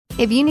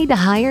If you need to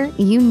hire,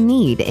 you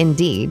need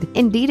Indeed.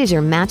 Indeed is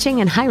your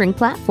matching and hiring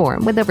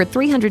platform with over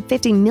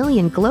 350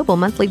 million global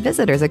monthly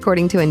visitors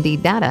according to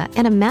Indeed data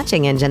and a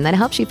matching engine that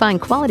helps you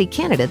find quality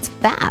candidates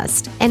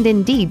fast. And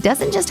Indeed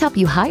doesn't just help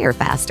you hire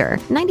faster.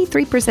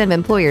 93% of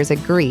employers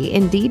agree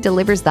Indeed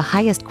delivers the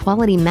highest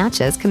quality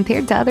matches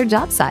compared to other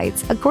job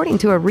sites, according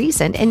to a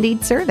recent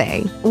Indeed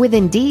survey. With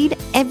Indeed,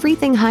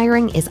 everything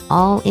hiring is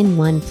all in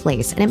one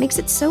place, and it makes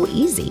it so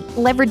easy.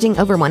 Leveraging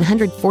over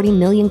 140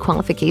 million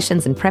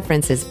qualifications and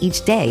preferences each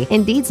day,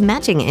 Indeed's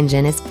matching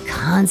engine is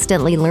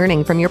constantly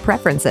learning from your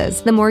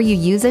preferences. The more you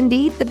use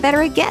Indeed, the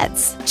better it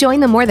gets. Join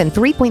the more than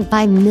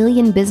 3.5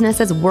 million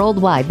businesses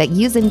worldwide that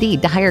use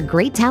Indeed to hire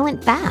great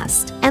talent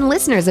fast. And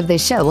listeners of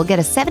this show will get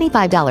a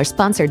 $75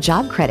 sponsored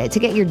job credit to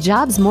get your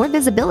jobs more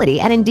visibility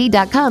at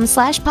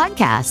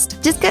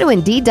Indeed.com/podcast. Just go to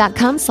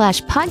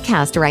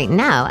Indeed.com/podcast right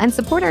now and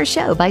support our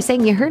show by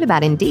saying you heard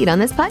about Indeed on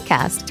this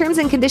podcast. Terms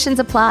and conditions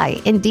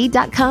apply.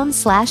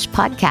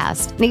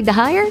 Indeed.com/podcast. Need to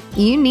hire?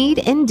 You need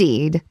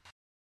Indeed.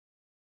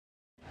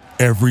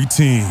 Every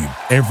team,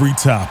 every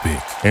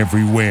topic,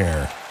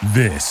 everywhere.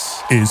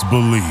 This is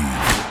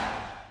Believe.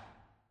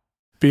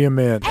 Be a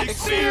man.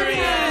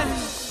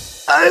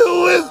 Experience! Are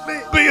you with me?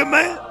 Be a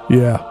man.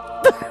 Yeah.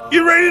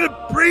 You ready to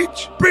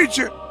preach?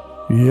 Preacher.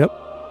 Yep.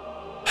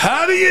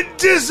 How do you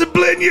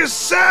discipline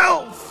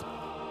yourself?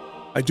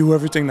 I do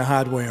everything the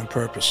hard way on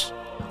purpose.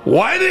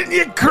 Why didn't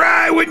you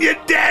cry when your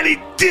daddy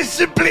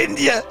disciplined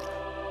you?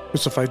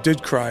 Because if I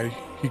did cry,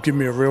 he'd give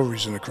me a real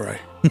reason to cry.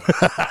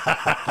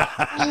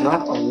 It's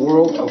not a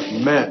world of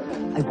men.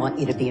 I want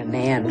you to be a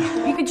man.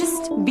 You could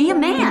just be a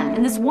man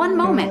in this one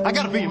moment. I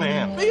gotta be a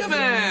man. Be a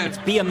man. It's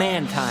be a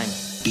man time.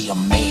 Be a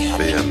man.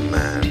 Be a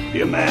man.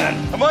 Be a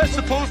man. Am I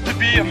supposed to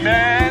be a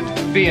man?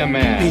 Be a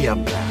man. Be a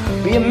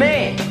man. Be a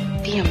man.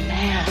 Be a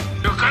man.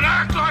 You can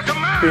act like a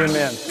man. Be a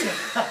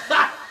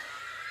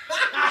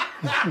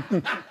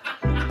man.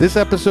 This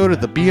episode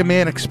of the Be a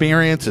Man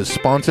Experience is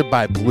sponsored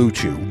by Blue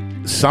Chew.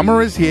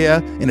 Summer is here,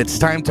 and it's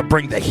time to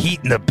bring the heat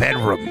in the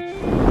bedroom.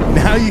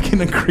 Now you can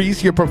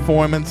increase your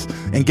performance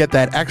and get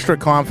that extra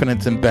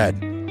confidence in bed.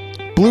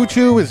 Blue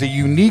Chew is a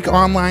unique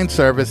online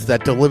service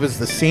that delivers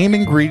the same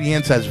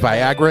ingredients as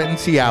Viagra and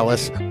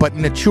Cialis, but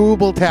in a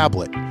chewable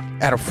tablet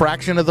at a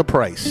fraction of the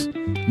price.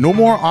 No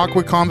more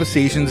awkward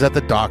conversations at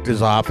the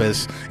doctor's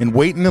office and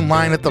waiting in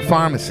line at the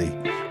pharmacy.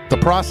 The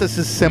process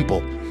is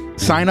simple.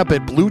 Sign up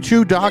at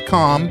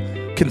BlueChew.com,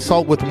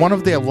 consult with one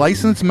of their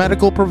licensed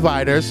medical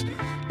providers,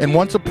 and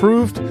once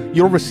approved,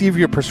 you'll receive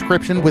your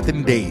prescription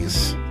within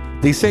days.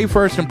 They say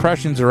first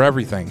impressions are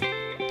everything.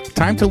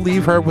 Time to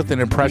leave her with an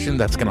impression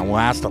that's going to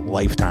last a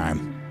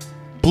lifetime.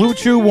 Blue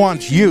Chew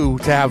wants you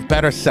to have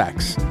better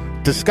sex.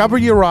 Discover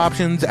your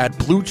options at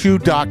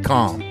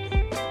BlueChew.com.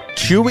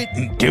 Chew it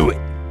and do it.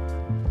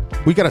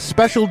 We got a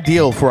special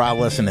deal for our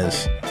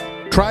listeners.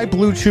 Try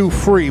Blue Chew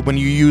free when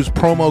you use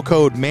promo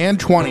code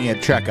MAN20 at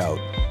checkout.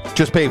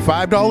 Just pay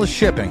 $5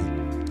 shipping.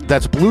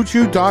 That's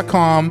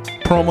BlueChew.com,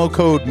 promo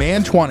code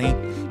MAN20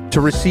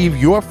 to receive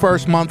your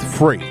first month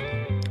free.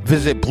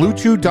 Visit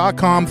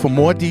BlueChew.com for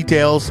more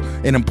details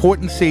and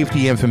important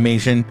safety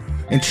information.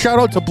 And shout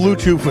out to Blue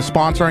Chew for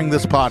sponsoring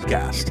this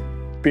podcast.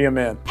 Be a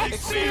man.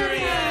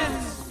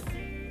 Experience!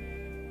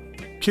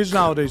 Kids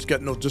nowadays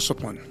get no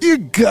discipline. You're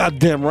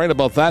goddamn right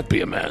about that,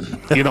 Be a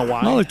Man. You know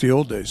why? Not like the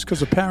old days,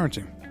 because of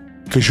parenting.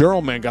 Because your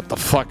old man got the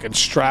fucking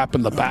strap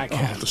in the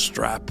backhand. The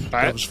strap. Right?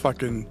 That was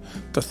fucking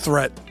the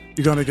threat.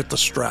 You're going to get the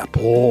strap.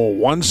 Oh,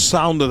 one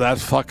sound of that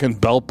fucking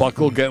belt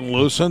buckle getting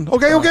loosened.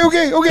 Okay. What do you want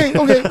me to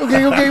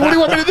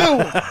do?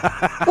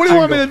 What do you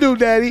want me to do,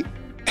 Daddy?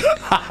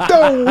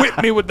 Don't whip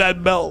me with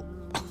that belt.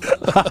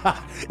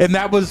 And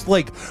that was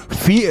like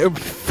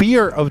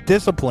fear of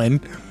discipline.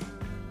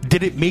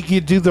 Did it make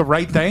you do the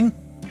right thing?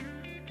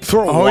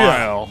 For a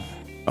while.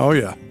 Yeah. Oh,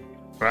 yeah.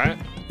 Right?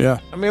 Yeah.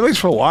 I mean, at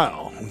least for a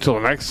while. Until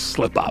the next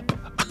slip up.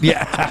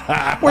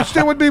 Yeah. Which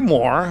there would be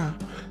more.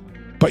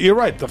 But you're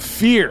right,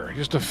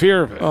 just the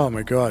fear of it. Oh,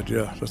 my God,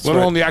 yeah. That's Let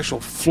right. alone the actual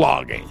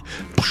flogging.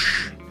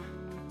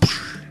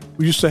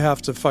 We used to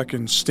have to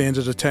fucking stand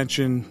at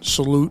attention,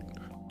 salute,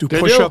 do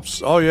Did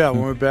push-ups. Oh, yeah,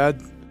 when we're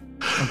bad.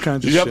 All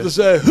kinds Did of you shit. have to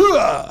say,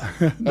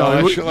 hooah?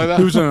 No, shit like that?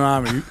 he was in an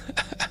army.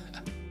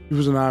 He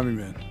was an army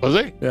man. Was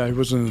he? Yeah, he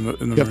wasn't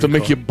in the You have to Marine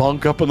make Corps. your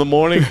bunk up in the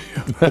morning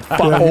at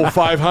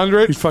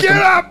 500. He'd fucking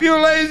Get up, you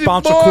lazy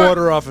bounce boy! a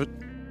quarter off it.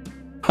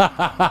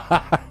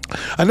 I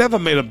never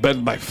made a bed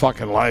in my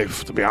fucking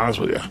life, to be honest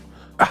with you.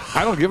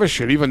 I don't give a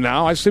shit. Even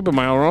now, I sleep in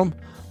my own room.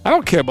 I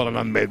don't care about an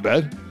unmade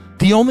bed.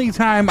 The only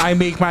time I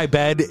make my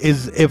bed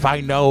is if I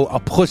know a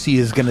pussy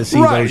is going to see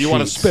Right, those you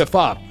want to sheets. spiff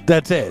up.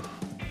 That's it.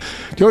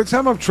 The only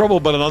time I have trouble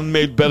about an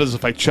unmade bed is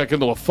if I check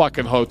into a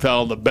fucking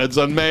hotel and the bed's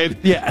unmade.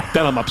 Yeah.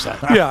 Then I'm upset.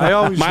 Yeah, I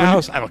always My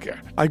house, I don't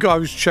care. I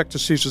always check to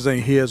see if there's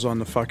any hairs on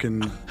the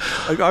fucking.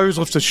 I always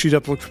lift the sheet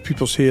up, look for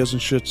people's hairs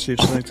and shit, see if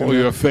there's anything. Oh,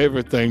 there. your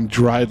favorite thing,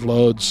 dried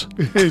loads.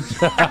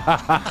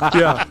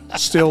 Yeah,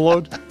 steel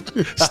load.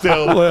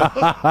 Still.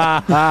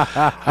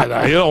 I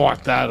know, you don't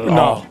want that at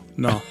all.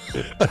 No.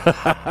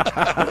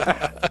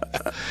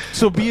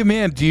 So, be a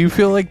man. Do you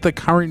feel like the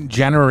current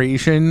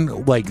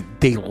generation, like,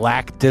 they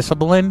lack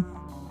discipline?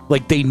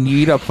 Like, they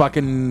need something?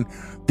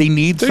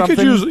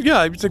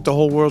 I think the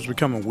whole world's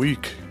becoming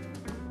weak.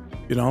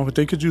 You know, but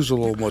they could use a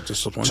little more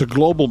discipline. It's a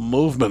global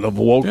movement of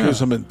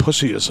wokeism and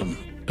pussyism,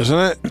 isn't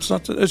it? It's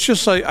not. It's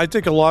just like I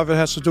think a lot of it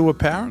has to do with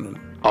parenting.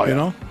 Oh, yeah. You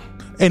know,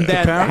 And the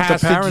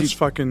that parents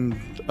fucking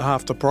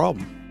half the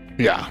problem.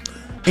 Yeah.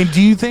 And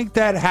do you think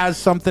that has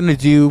something to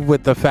do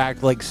with the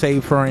fact, like, say,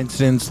 for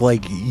instance,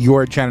 like,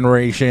 your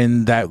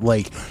generation, that,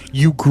 like,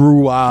 you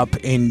grew up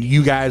and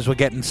you guys were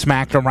getting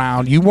smacked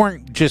around? You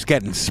weren't just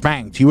getting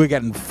spanked. You were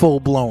getting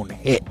full-blown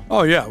hit.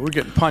 Oh, yeah. We're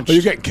getting punched. Well,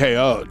 you're getting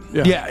KO'd.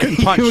 Yeah.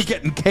 You were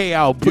getting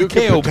KO. You could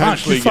KO punch.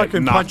 potentially You fucking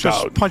get knocked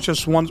out. punch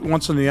us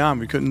once in the arm.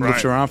 We couldn't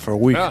lift your arm for a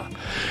week. Yeah.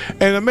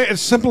 And it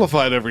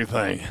simplified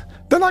everything.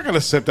 They're not going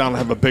to sit down and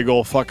have a big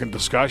old fucking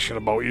discussion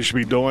about what you should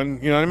be doing.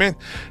 You know what I mean?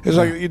 It's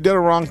like, you did a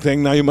wrong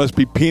thing, now you must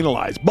be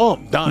penalized.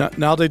 Boom, done.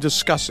 Now they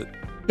discuss it.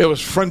 It was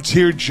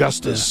frontier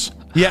justice.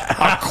 Yeah.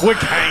 A quick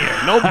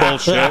hanging. No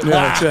bullshit.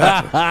 Yeah,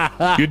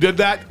 exactly. You did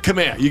that? Come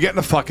here. You're getting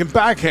a fucking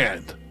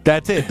backhand.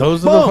 That's it.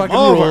 Those are the fucking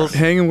over. rules.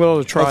 Hanging without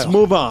a trial. Let's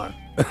move on.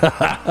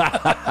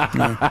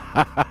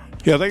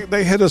 Yeah,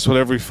 they hit us with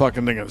every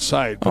fucking thing in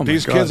sight. But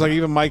these God. kids, like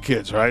even my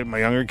kids, right? My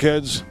younger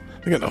kids,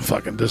 they got no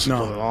fucking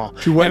discipline at all.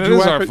 You And it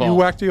is our you fault.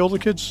 whack the older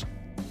kids?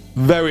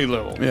 Very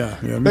little. Yeah,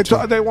 me too.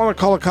 They want to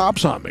call the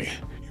cops on me.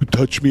 You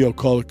touch me, I'll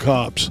call the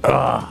cops.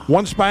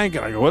 One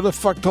spanking. I go, where the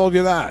fuck told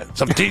you that?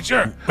 Some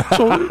teacher.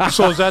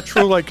 So is that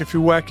true? Like, if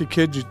you whack your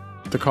kid,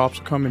 the cops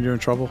will come and you're in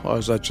trouble? Or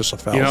is that just a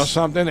foul? You know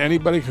something?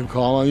 Anybody can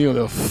call on you and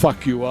they'll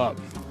fuck you up.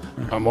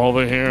 I'm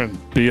over here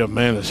and be a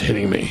man is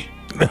hitting me.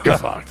 You're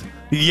fucked.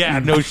 Yeah,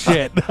 no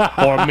shit.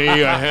 Or me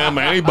or him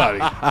or anybody.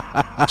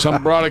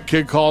 Some brother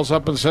kid calls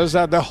up and says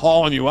that, they're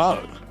hauling you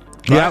out.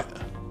 Yeah.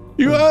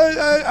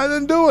 I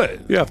didn't do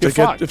it. Yeah,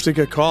 if they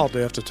get called,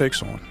 they have to take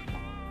someone.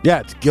 Yeah,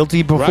 it's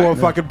guilty before Right.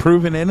 fucking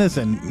proven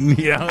innocent.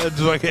 You know, it's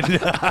fucking...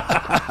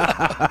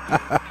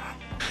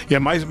 Yeah,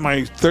 my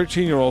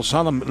 13-year-old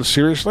son,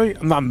 seriously,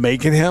 I'm not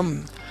making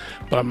him,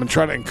 but I'm going to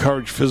try to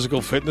encourage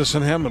physical fitness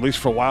in him, at least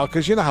for a while,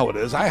 because you know how it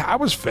is. I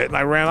was fit and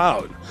I ran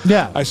out.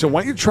 Yeah. I said,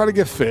 why don't you try to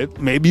get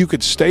fit? Maybe you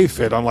could stay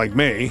fit, unlike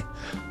me,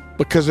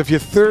 because if you're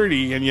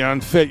 30 and you're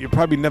unfit, you're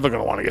probably never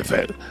going to want to get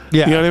fit.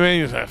 Yeah. You know what I mean?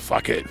 You say,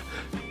 fuck it.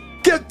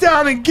 Get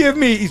down and give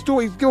me. He's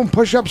doing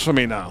push-ups for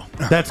me now.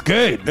 That's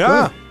good.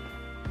 Yeah.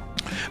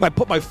 And I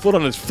put my foot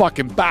on his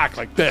fucking back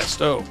like this,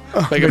 too.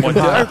 Like come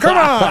on. Come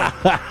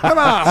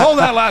on. Hold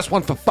that last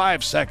one for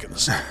 5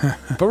 seconds.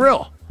 For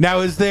real. Now,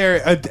 is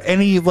there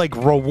any, like,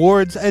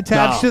 rewards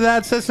attached No. to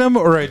that system,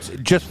 or it's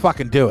just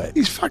fucking do it?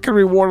 He's fucking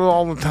rewarded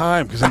all the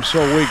time because I'm so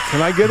weak.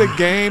 Can I get a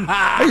game?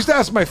 I used to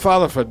ask my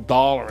father for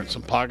 $1 and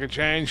some pocket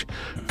change.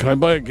 Can I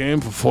buy a game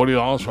for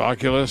 $40 for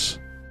Oculus?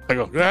 I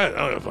go, yeah, I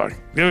don't give a fuck.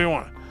 Give me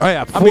one. Oh,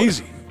 yeah. I'm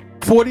easy.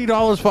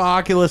 $40 for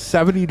Oculus,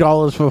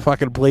 $70 for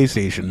fucking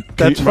PlayStation.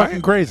 That's you- fucking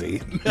right? crazy.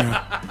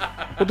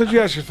 What did you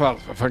ask your father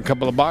for? For a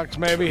couple of bucks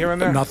maybe here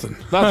and there? Nothing.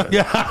 Nothing.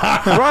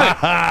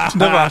 Right.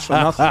 Never asked for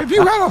nothing. If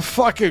you had a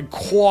fucking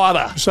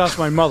quarter Just ask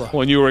my mother.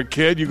 when you were a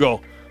kid, you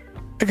go,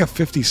 I got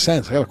 50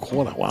 cents. I got a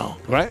quarter. Wow.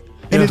 Right?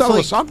 And it's That was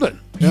like- something.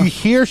 You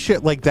hear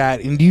shit like that,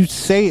 and you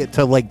say it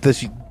to, like,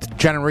 this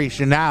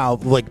generation now.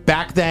 Like,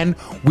 back then,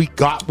 we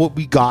got what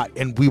we got,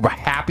 and we were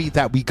happy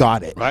that we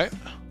got it. Right?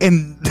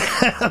 And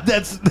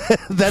that's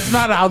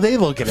not how they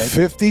look at it.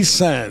 50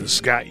 cents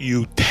got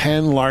you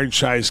 10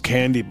 large-sized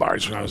candy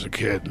bars when I was a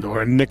kid,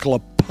 or a nickel a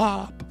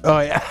pop. Oh,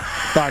 yeah.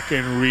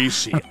 Fucking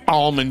Reese,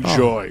 Almond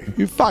Joy.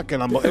 You fucking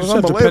It it was was at the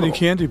unbelievable. penny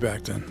candy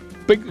back then.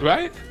 Big,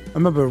 right? I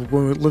remember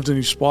when we lived in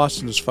East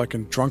Boston, this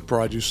fucking drunk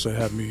broad used to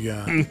have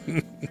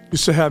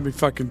me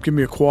fucking give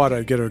me a quarter,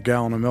 I'd get her a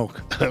gallon of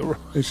milk.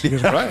 Used to get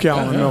a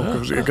gallon of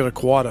milk. I got a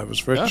quarter, I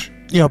was rich.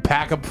 You know,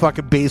 pack up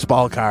fucking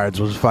baseball cards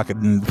was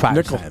fucking 5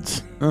 Nickel.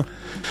 cents.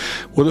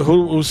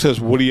 Who says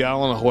Woody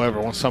Allen or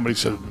whoever? When somebody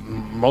said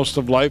most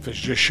of life is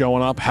just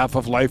showing up, half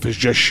of life is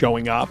just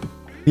showing up.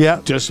 Yeah.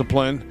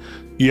 Discipline.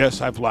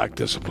 Yes, I've lacked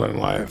discipline in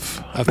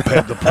life. I've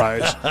paid the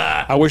price.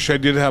 I wish I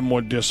did have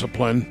more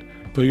discipline.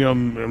 But, you know,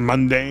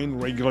 mundane,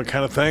 regular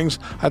kind of things,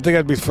 I think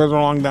I'd be further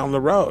along down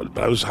the road.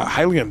 But I was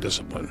highly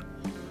undisciplined.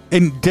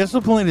 And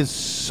discipline is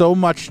so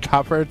much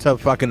tougher to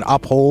fucking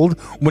uphold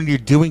when you're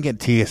doing it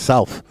to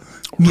yourself.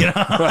 You know?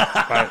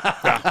 Right.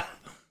 Yeah.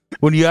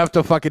 When you have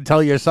to fucking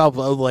tell yourself,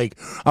 oh, like,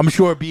 I'm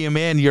sure being a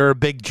man, you're a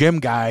big gym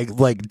guy.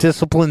 Like,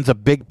 discipline's a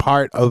big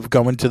part of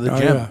going to the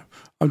gym. Yeah.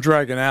 I'm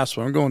dragging ass,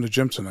 but I'm going to the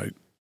gym tonight.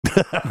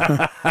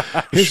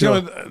 Here's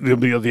Sure.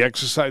 the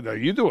exercise. Now,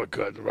 you do it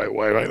good the right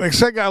way, right? Like,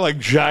 say a guy like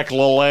Jack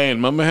LaLanne.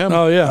 Remember him?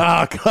 Oh,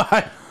 yeah. Oh,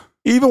 God.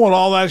 Even with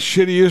all that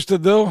shit he used to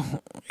do,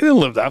 he didn't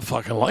live that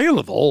fucking long. He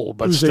lived old,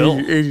 but It was still.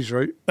 80s,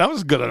 right? That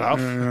was good enough.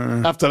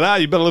 After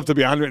that, you better live to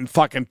be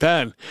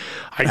 110.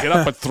 I get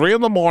up at 3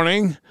 in the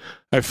morning.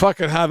 I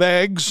fucking have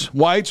eggs,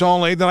 whites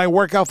only. Then I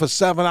work out for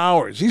 7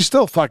 hours. He's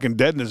still fucking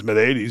dead in his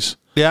mid-80s.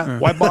 Yeah.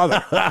 Why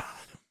bother?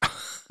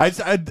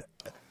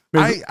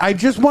 I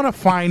just want to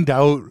find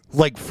out,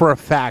 like, for a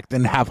fact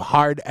and have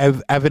hard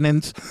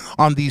evidence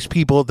on these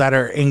people that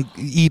are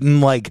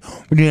eating, like,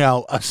 you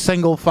know, a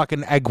single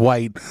fucking egg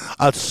white,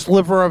 a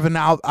sliver of an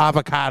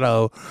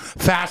avocado,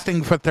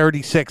 fasting for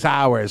 36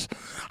 hours.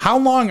 How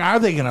long are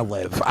they going to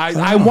live?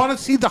 I want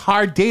to see the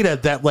hard data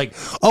that, like,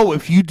 oh,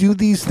 if you do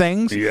these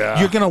things,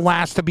 you're going to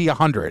last to be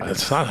 100.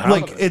 That's not how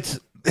like, it's...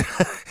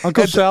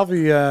 Uncle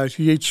Salvi,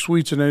 he ate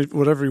sweets and ate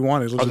whatever he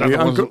wanted. He lived to be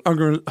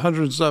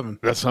 107.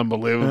 That's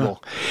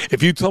unbelievable. Yeah.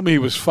 If you told me he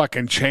was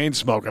fucking chain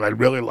smoking, I'd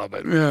really love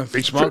it. Yeah,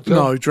 he smoked.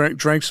 No, he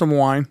drank some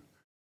wine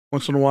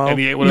once in a while. And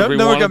he ate whatever he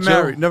never wanted got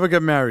married. Never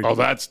got married. Oh,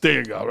 there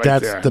you go. Right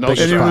that's there. The big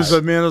and he was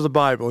a man of the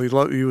Bible.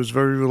 He was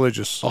very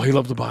religious. Oh, he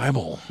loved the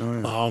Bible. Oh,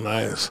 yeah. Oh,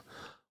 nice.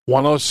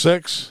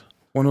 106,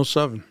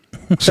 107.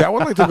 See, I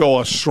would like to go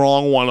a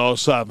strong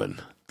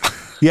 107.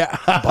 Yeah.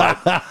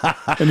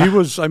 And he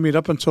was, I mean,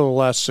 up until the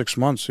last 6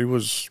 months, he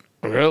was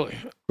really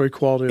great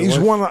quality. He's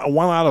of life.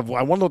 one out of.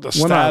 I wonder what the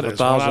stat is.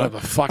 1 out of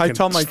a fucking. I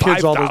tell my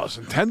kids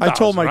 10,000. I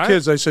told my right?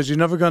 kids, I said, you're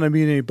never going to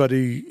meet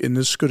anybody in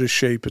this good a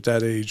shape at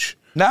that age.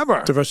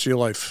 Never. The rest of your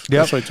life.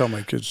 Yep. That's what I tell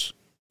my kids.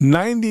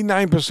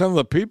 99% of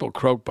the people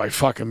croak by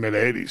fucking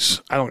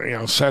mid-80s. I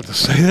don't, sad to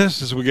say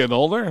this as we're getting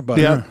older, but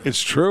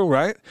it's true,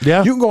 right?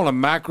 Yeah. You can go on a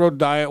macro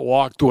diet,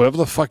 walk, do whatever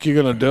the fuck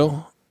you're going to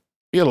do.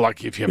 You're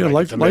lucky if you make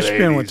it to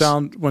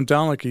lifespan went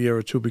down like a year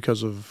or two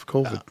because of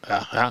COVID.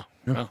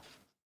 Yeah.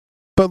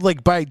 But,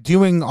 like, by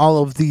doing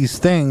all of these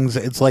things,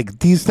 it's like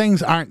these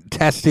things aren't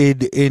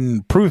tested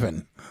and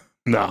proven.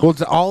 No. Well,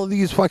 it's all of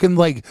these fucking,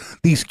 like,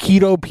 these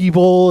keto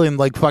people and,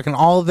 like, fucking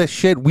all of this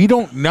shit. We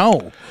don't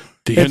know.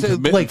 The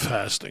intermittent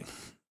fasting.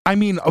 I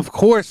mean, of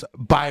course,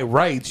 by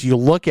rights, you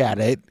look at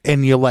it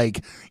and you're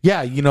like,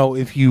 yeah, you know,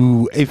 if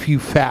you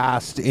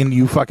fast and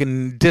you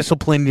fucking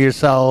discipline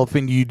yourself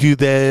and you do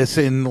this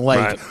and,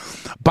 like,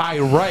 by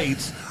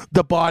rights,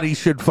 the body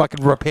should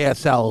fucking repair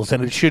cells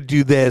and it should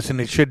do this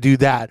and it should do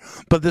that.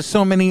 But there's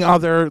so many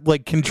other,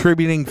 like,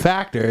 contributing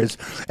factors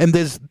and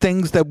there's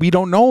things that we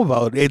don't know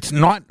about. It's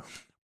not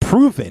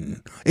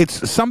proven.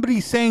 It's somebody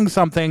saying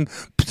something,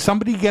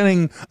 somebody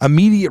getting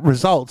immediate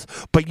results,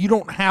 but you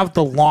don't have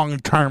the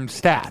long-term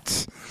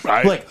stats.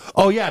 Right. Like,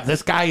 oh yeah,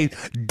 this guy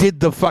did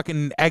the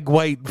fucking egg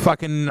white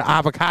fucking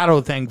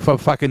avocado thing for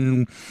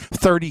fucking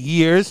 30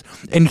 years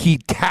and he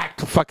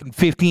tacked fucking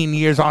 15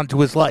 years onto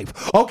his life.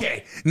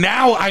 Okay,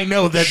 now I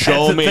know that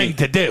that's the thing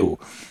to do.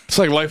 It's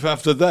like life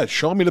after death.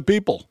 Show me the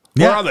people.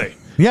 Where are they?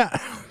 Yeah.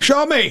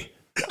 Show me.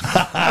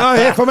 I don't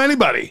hear from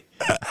anybody.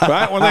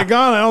 Right? When they're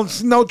gone, I don't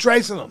see no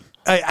trace of them.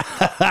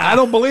 I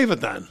don't believe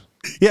it then.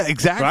 Yeah,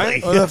 exactly.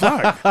 Right? What the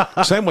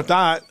fuck? Same with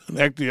that.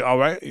 All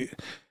right.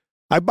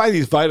 I buy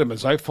these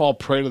vitamins. I fall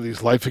prey to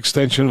these life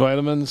extension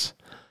vitamins.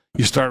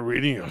 You start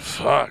reading,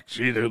 fuck,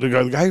 gee, the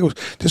guy goes,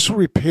 this will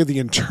repair the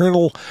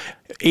internal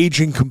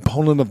aging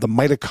component of the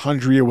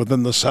mitochondria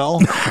within the cell.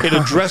 It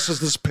addresses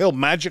this pill,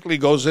 magically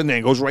goes in there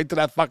and goes right to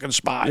that fucking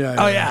spot.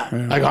 Yeah.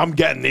 Like, I'm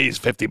getting these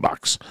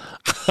 $50.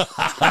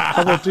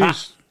 How about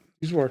these?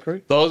 These work,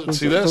 right?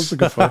 See this? Those are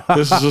good for you.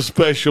 This is a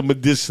special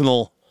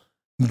medicinal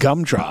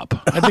gumdrop.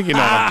 I think you know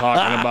what I'm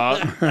talking about.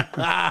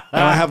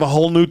 And I have a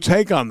whole new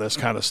take on this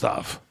kind of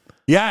stuff.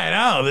 Yeah, I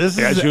know. This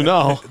is, as you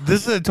know,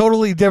 this is a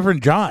totally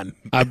different John.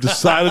 I've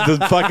decided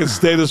to fucking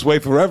stay this way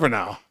forever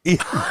now.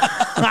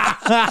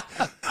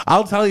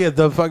 I'll tell you,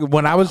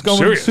 when I was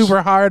going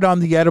super hard on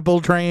the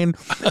edible train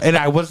and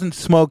I wasn't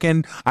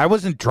smoking, I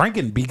wasn't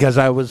drinking because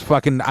I was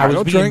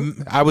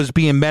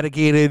being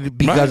medicated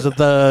because of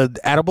the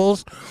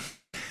edibles.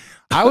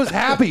 I was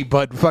happy,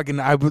 but fucking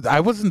I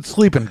wasn't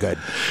sleeping good.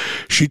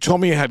 She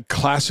told me I had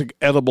classic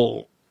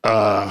edible.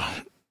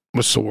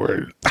 What's the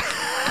word?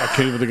 I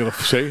can't even think of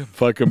the say.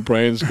 Fucking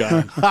brain's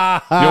gone.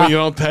 You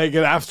don't take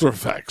it. After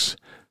effects.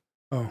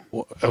 Oh,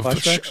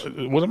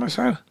 flashbacks? What am I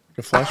saying?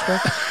 A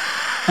flashback?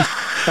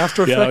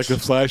 After effects? Yeah, like a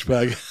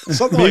flashback.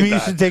 Something Maybe like you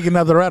should take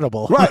another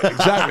edible. Right,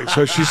 exactly.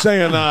 So she's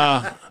saying,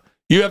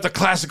 you have the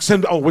classic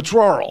symptom. Oh,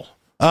 withdrawal.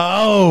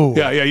 Oh.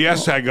 Yeah.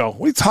 Yes, I go,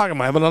 what are you talking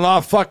about? Having an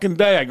off fucking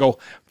day. I go,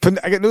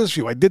 I got news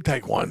for you. I did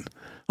take one.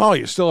 Oh,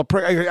 you're still a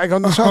prick. I go,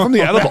 that's not from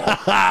the edible.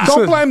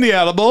 Don't blame the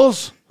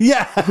edibles.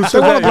 Yeah. Who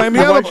said want to blame the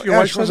edibles? Your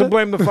wife wants to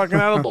blame the fucking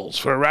edibles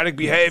for erratic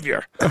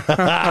behavior.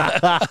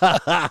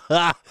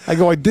 I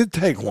go, I did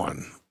take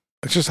one.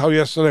 It's just how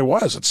yesterday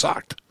was. It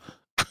sucked.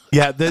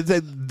 Yeah,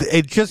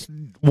 it just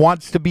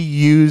wants to be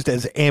used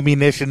as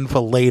ammunition for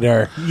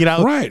later,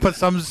 right? For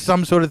some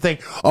sort of thing.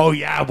 Oh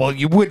yeah, well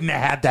you wouldn't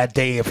have had that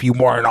day if you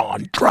weren't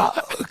on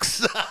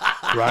drugs,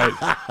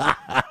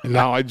 right? And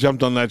now I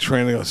jumped on that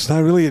train and go, it's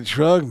not really a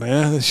drug,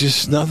 man. It's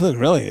just nothing,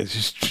 really. It's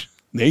just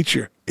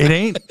nature. It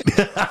ain't.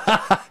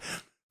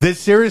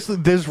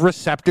 There's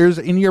receptors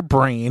in your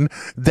brain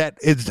that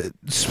is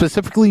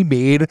specifically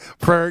made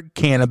for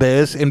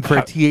cannabis and for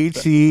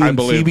THC and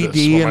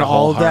CBD and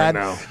all of that.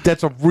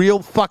 That's a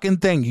real fucking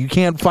thing. You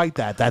can't fight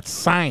that. That's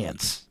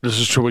science. This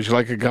is true. Would you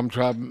like a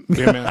gumdrop,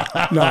 man?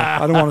 No,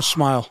 I don't want to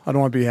smile. I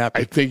don't want to be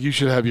happy. I think you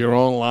should have your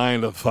own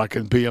line of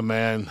fucking Be a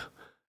Man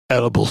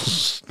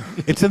edibles.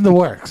 It's in the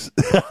works.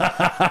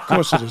 Of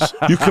course it is.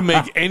 You can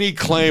make any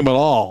claim at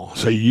all.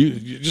 So you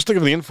just think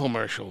of the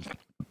infomercial.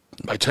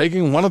 By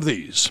taking one of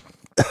these,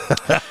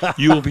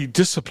 you will be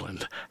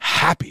disciplined,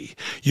 happy.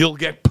 You'll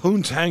get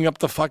poontang up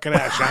the fucking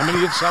ass. How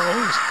many it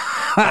sells?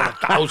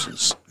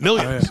 Thousands,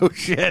 millions. Oh,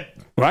 shit.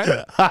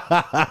 Right?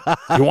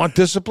 You want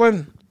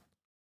discipline?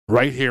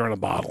 Right here in a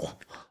bottle.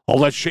 All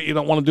that shit you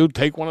don't want to do,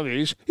 take one of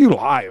these. You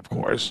lie, of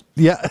course.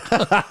 Yeah.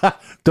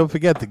 Don't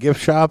forget, the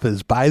gift shop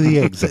is by the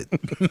exit.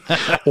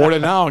 Order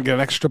now and get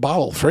an extra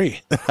bottle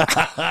free.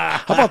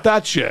 How about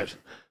that shit?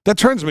 That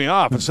turns me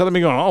off. Instead of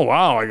me going, oh,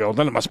 wow, I go,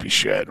 then it must be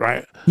shit,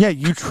 right? Yeah,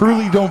 you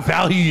truly don't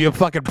value your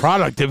fucking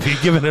product if you're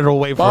giving it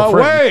away for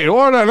free. Wait,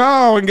 order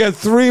now and get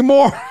 3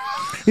 more.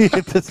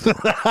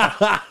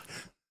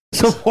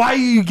 So why are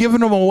you giving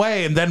them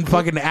away? And then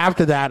fucking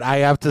after that, I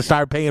have to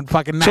start paying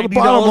fucking $90 So the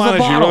bottom line a is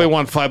bottle. you really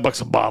want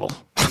 $5 a bottle,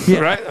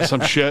 right? That's some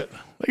shit.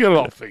 They got it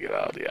all figured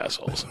out, the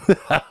assholes.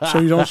 So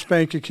you don't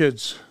spank your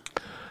kids?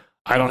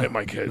 I don't hit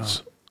my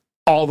kids.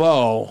 No.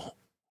 Although...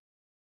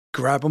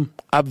 Grab them?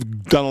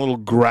 I've done a little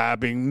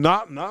grabbing.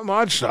 Not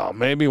much, though.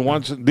 Maybe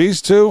once.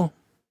 These two?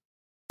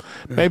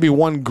 Maybe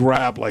one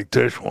grab like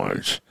this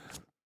once.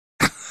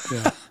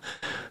 Yeah.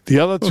 The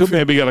other two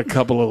maybe got a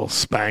couple little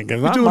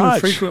spankings. Not doing much.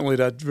 it frequently,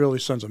 that really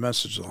sends a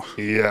message, though.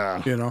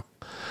 Yeah. You know?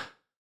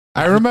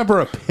 I remember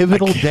a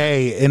pivotal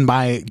day in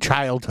my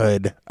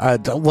childhood. I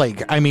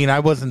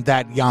wasn't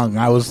that young.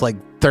 I was like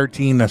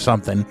 13 or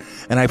something,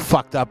 and I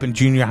fucked up in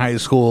junior high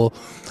school.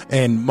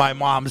 And my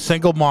mom,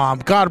 single mom,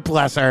 God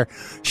bless her,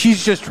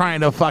 she's just trying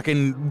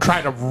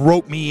to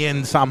rope me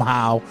in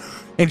somehow.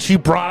 And she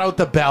brought out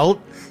the belt,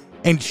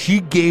 and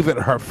she gave it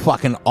her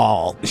fucking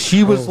all.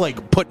 She was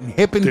like putting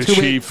hip into it. Did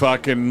she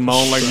fucking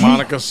moan like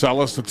Monica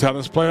Seles, the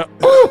tennis player?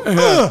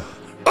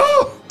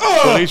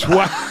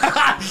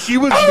 She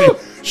was...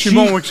 She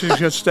moaned when she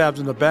got stabbed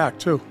in the back,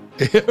 too.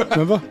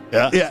 Remember?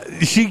 Yeah.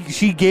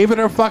 She gave it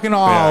her fucking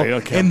all. Yeah,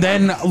 okay. And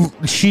then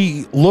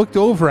she looked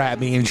over at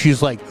me and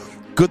she's like,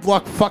 good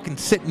luck fucking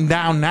sitting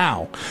down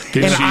now.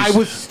 I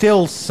was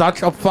still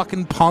such a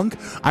fucking punk.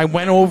 I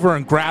went over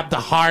and grabbed the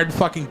hard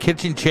fucking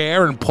kitchen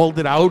chair and pulled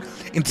it out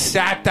and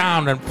sat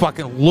down and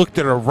fucking looked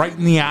at her right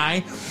in the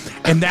eye.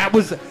 And that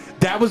was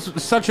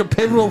such a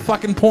pivotal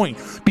fucking point,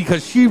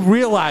 because she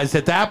realized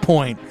at that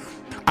point,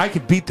 I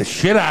could beat the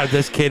shit out of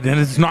this kid, and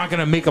it's not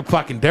going to make a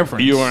fucking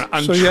difference. You are an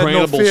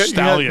untrainable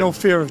stallion. You had no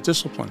fear of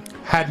discipline.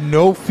 Had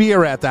no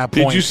fear at that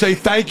point. Did you say,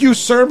 thank you,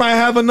 sir, may I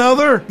have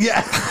another?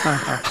 Yeah.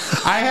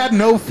 I had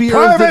no fear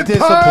of the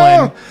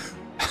discipline.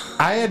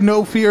 I had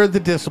no fear of the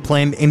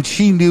discipline, and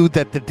she knew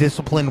that the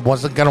discipline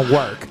wasn't going to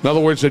work. In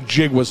other words, the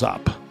jig was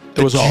up.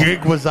 The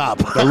jig was up.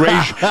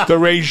 The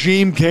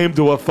regime came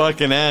to a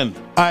fucking end.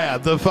 Oh, yeah,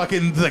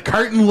 the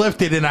curtain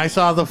lifted, and I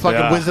saw the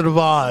fucking Wizard of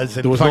Oz.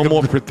 And there was no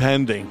more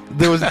pretending.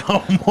 There was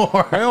no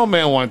more. My old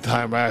man one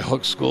time at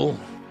Hook School,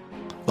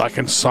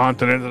 fucking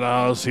sauntered into the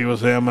house. He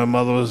was there. My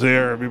mother was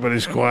there.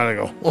 Everybody's quiet. I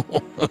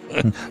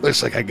go,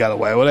 looks like I got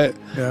away with it.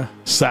 Yeah.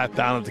 Sat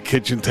down at the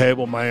kitchen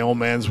table. My old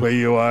man's where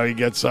you are. He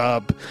gets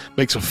up,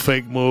 makes a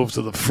fake move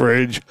to the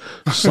fridge,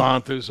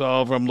 saunters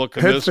over. I'm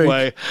looking this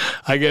way.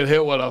 I get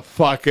hit with a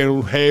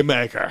fucking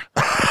haymaker.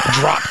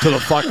 Drop to the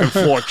fucking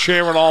floor.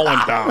 Chair and all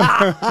went down.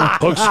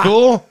 Hook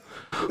School?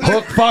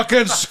 Hook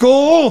fucking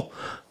school?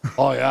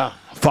 Oh, yeah.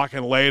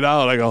 Fucking laid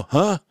out. I go,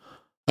 huh?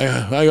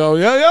 I go,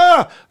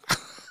 yeah.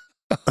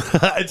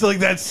 It's like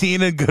that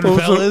scene in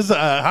Goodfellas.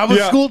 How was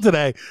school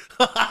today?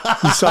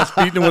 He starts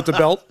beating him with the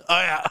belt. Oh,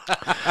 yeah.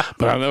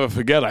 But I'll never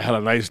forget, I had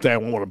a nice day. I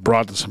went with a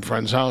broad to some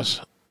friend's house.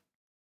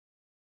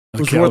 It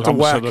was worth the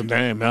whack. The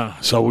name, yeah.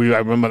 So I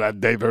remember that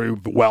day very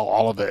well,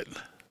 all of it.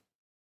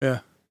 Yeah.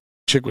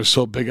 Chick was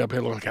so big up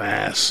here, looked like an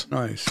ass.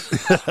 Nice.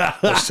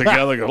 Us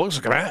together, go, looks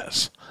like an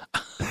ass.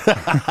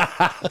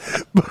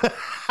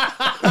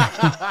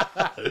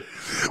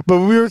 But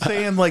we were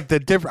saying, like, the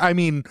different. I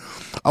mean,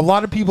 a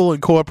lot of people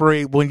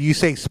incorporate, when you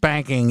say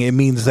spanking, it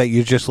means that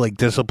you're just like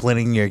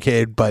disciplining your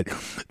kid. But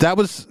that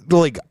was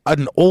like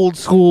an old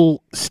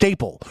school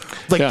staple.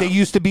 Like, they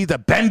used to be the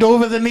bend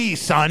over the knee,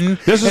 son.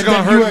 This is going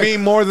to hurt me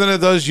more than it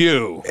does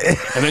you.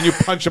 And then you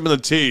punch him in the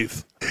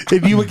teeth.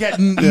 If you were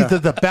getting either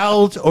the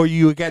belt, or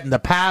you were getting the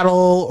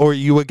paddle, or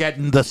you were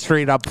getting the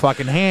straight up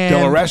fucking hand.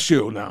 They'll arrest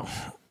you now.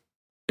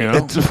 You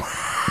know?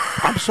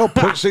 I'm so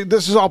see,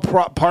 this is all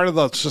part of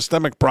the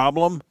systemic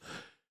problem,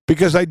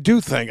 because I do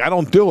think I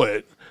don't do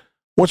it.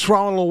 What's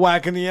wrong with a little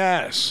whack in the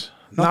ass?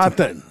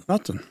 Nothing.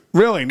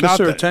 Really, Gets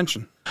nothing. her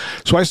attention.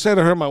 So I say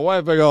to her, my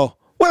wife, I go,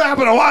 what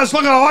happened to us?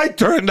 Look how the light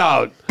turned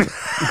out.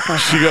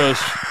 She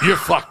goes, you're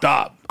fucked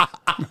up.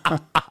 I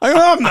go,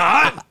 no, I'm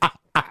not.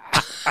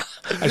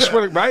 I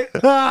swear, right?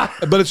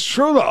 But it's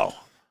true, though.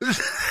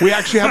 We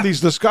actually have these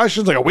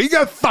discussions. Like, we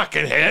got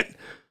fucking hit.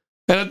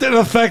 And it didn't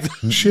affect.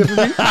 She ever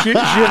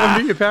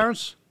meet your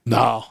parents?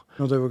 No.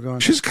 No, they were gone.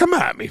 She's come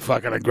at me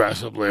fucking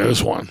aggressively,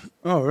 this one.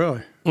 Oh,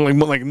 really?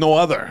 Like no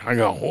other. I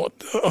go, what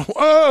the?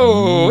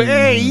 Whoa,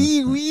 hey,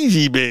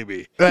 easy,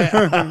 baby.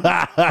 Fucking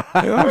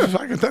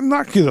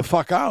knock you the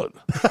fuck out.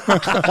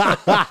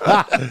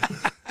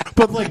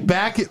 But like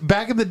back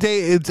in the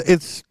day,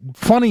 it's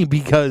funny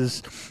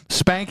because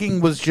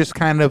spanking was just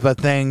kind of a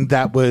thing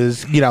that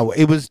was,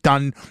 it was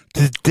done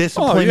to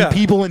discipline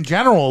people in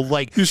general.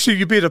 Like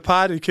you beat a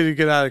potty kid, you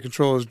get out of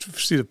control.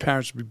 See the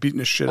parents be beating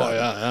the shit out.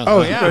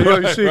 Yeah.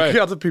 You see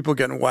other people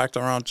getting whacked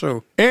around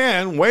too.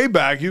 And way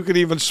back, you could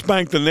even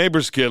spank the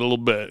neighbor's kid a little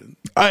bit.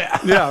 Right.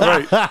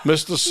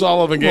 Mr.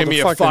 Sullivan gave me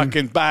a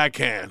fucking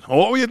backhand.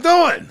 What were you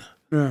doing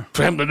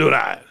for him to do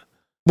that?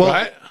 Well,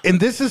 right? And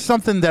this is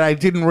something that I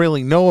didn't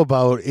really know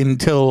about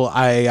until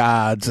I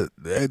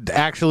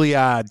actually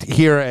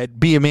here at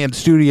Be a Man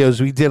Studios,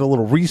 we did a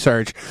little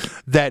research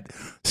that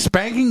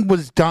spanking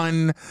was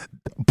done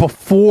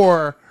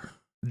before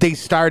they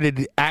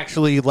started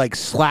actually like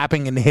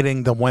slapping and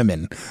hitting the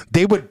women.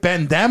 They would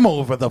bend them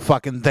over the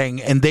fucking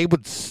thing, and they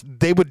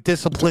would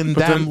discipline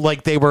them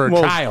like they were a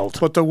child.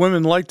 But the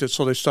women liked it,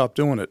 so they stopped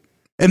doing it.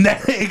 And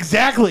that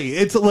exactly,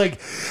 it's like,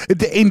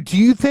 and do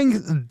you think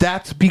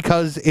that's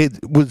because it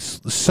was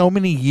so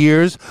many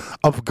years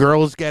of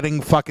girls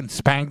getting fucking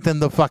spanked in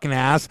the fucking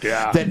ass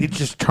that it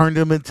just turned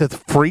them into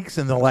freaks,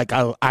 and they're like,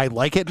 I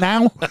like it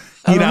now,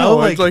 you know?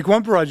 Like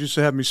one broad used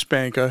to have me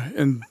spank her,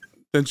 and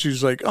then she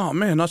was like, "Oh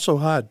man, not so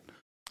hard."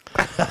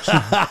 You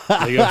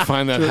gotta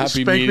find that happy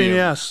spank medium, me in the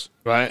ass,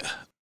 right?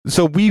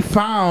 So we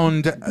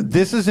found,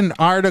 this is an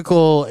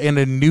article in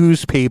a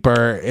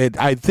newspaper.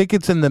 I think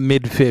it's in the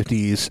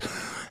mid-50s.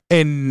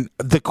 And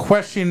the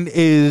question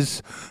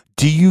is,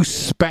 do you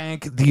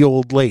spank the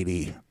old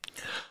lady?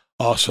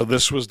 Oh, so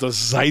this was the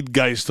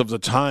zeitgeist of the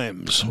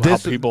times. How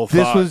people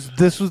thought.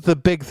 This was the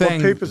big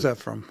thing. What paper is that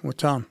from? What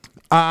town?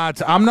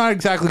 I'm not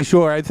exactly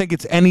sure. I think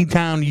it's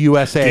Anytown,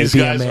 USA. These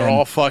guys are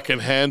all fucking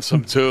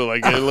handsome, too.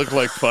 Like, they look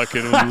like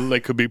fucking, they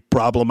could be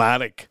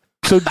problematic.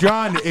 So,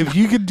 John, if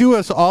you could do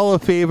us all a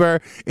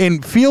favor,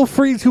 and feel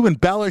free to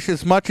embellish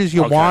as much as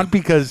you want,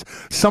 because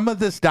some of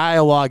this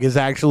dialogue is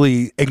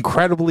actually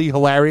incredibly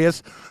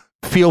hilarious.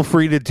 Feel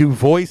free to do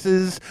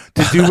voices,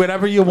 to do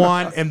whatever you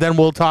want, and then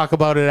we'll talk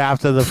about it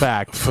after the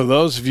fact. For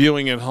those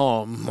viewing at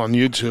home on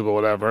YouTube or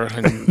whatever,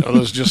 and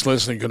others just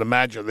listening can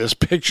imagine, there's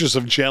pictures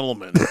of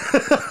gentlemen,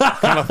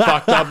 kind of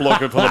fucked up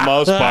looking for the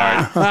most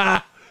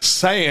part,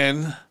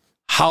 saying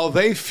how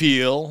they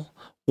feel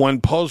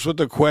when posed with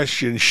the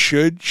question,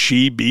 should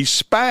she be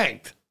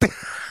spanked?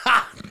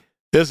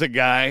 There's a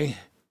guy,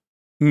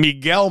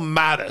 Miguel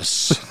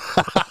Mattis,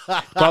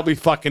 probably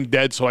fucking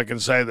dead so I can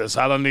say this,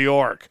 out of New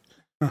York.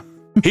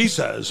 He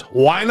says,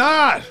 why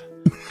not?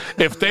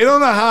 If they don't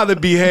know how to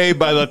behave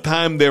by the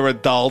time they're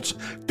adults,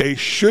 they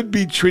should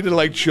be treated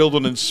like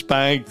children and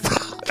spanked.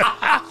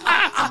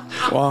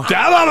 Wow.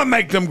 That ought to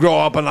make them grow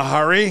up in a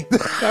hurry.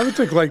 I would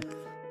think like...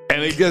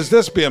 And he goes,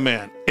 this be a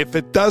man. If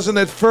it doesn't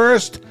at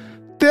first,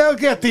 they'll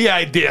get the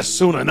idea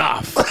soon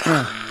enough.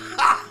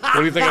 What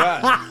do you think of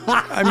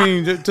that? I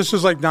mean, this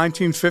is like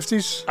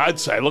 1950s? I'd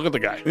say. Look at the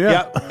guy.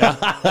 Yeah.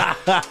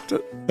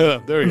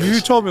 There he is. If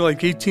you told me like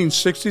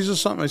 1860s or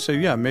something, I'd say,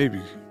 yeah,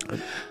 maybe.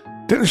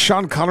 Didn't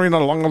Sean Connery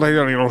not long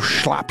ago,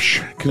 slaps?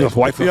 Because his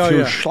wife a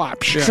few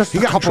slaps. Yeah. Just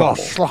a couple of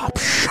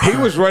slaps. He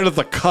was right at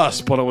the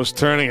cusp when it was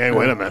turning. Hey,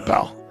 wait a minute,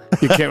 pal.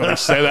 You can't really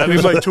say that. He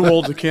was like too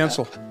old to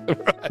cancel.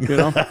 Right. You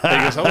know? He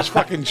goes, I was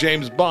fucking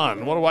James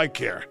Bond. What do I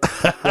care?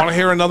 Want to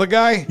hear another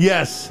guy?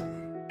 Yes.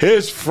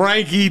 Here's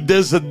Frankie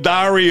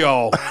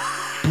Desiderio.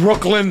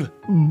 Brooklyn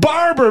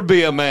barber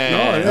be a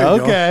man.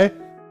 Oh, okay.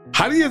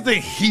 How do you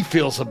think he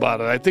feels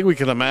about it? I think we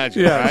can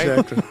imagine, yeah, right?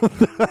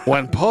 Exactly.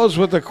 When posed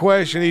with the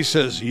question, he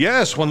says,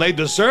 yes, when they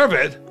deserve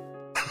it.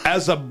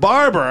 As a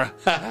barber,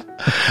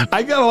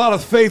 I got a lot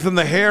of faith in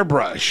the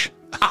hairbrush.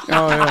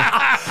 Oh,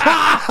 yeah.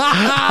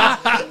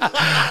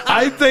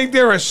 I think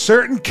there are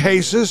certain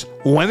cases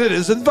when it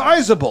is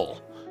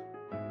advisable.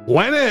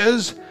 When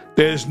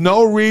there's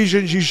no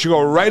reason you should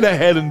go right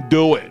ahead and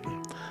do it.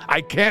 I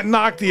can't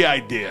knock the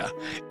idea.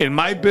 In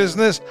my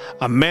business,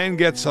 a man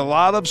gets a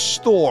lot of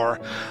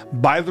store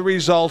by the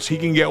results he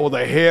can get with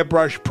a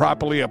hairbrush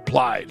properly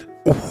applied.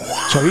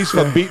 So he's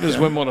for beating his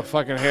women with a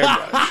fucking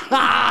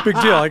hairbrush. Big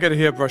deal. I got a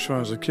hairbrush when I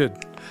was a kid.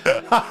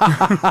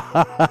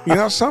 You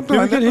know something?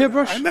 You ever get a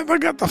hairbrush? I never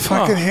got the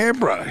fucking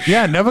hairbrush.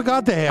 Yeah, never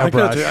got the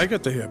hairbrush. I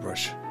got the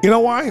hairbrush. You know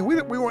why? We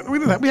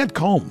had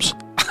combs.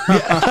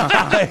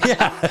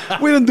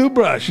 We didn't do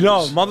brush.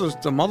 No,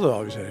 the mother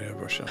always had a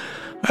hairbrush.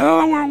 I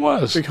don't know where it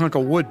was. Big hunk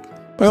of wood.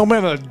 My old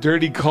man had a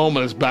dirty comb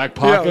in his back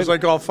pocket. Yeah, it was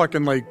like all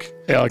fucking like...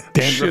 Yeah, like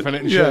dandruff in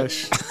it and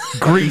shit.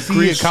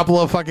 Greasy, a couple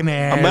of fucking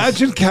hairs.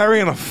 Imagine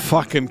carrying a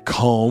fucking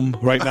comb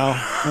right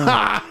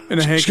now.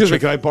 Excuse me,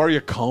 can I borrow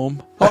your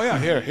comb? Oh, yeah,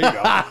 here you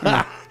go.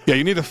 Yeah,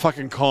 you need a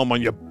fucking comb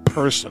on your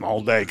person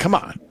all day. Come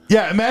on.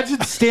 Yeah, imagine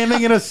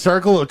standing in a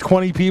circle of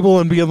 20 people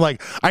and being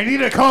like, I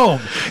need a comb.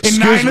 And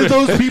 9 of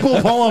those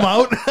people pull them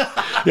out.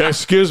 Yeah,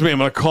 excuse me, I'm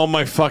going to comb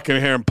my fucking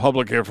hair in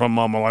public here for a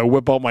moment. I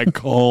whip out my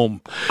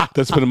comb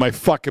that's been in my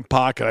fucking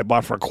pocket I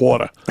bought for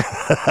 $0.25.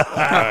 All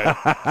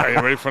right. Are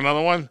you ready for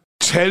another one?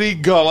 Teddy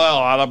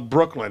Gullell out of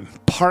Brooklyn,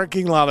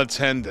 parking lot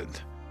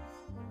attendant.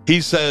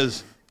 He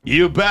says,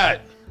 you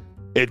bet.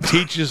 It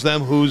teaches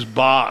them who's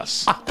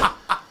boss.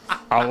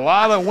 A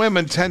lot of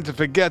women tend to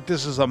forget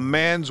this is a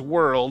man's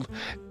world,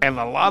 and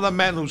a lot of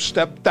men who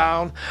step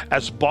down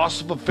as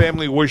boss of a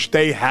family wish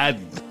they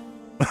hadn't.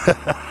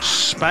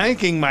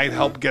 Spanking might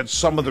help get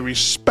some of the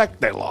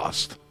respect they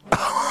lost.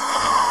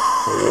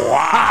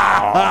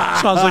 Wow.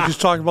 Sounds like he's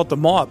talking about the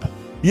mob.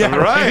 Yeah,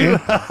 right.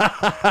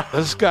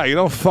 This guy, you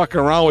don't fuck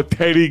around with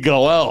Teddy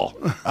Gillel.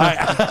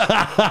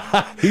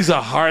 He's a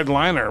hard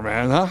liner,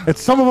 man, huh? And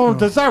some of them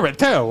deserve it,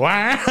 too.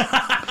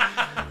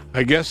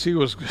 I guess he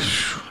was...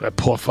 That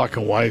poor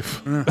fucking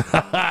wife.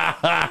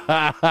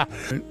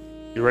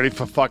 You ready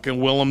for fucking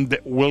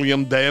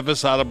William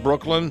Davis out of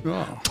Brooklyn?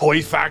 Oh.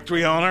 Toy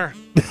factory owner?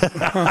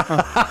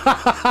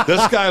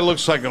 This guy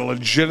looks like a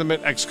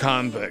legitimate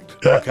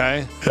ex-convict,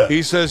 okay?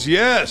 He says,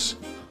 yes,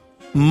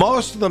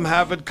 most of them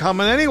have it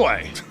coming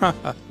anyway.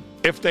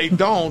 If they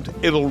don't,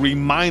 it'll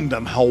remind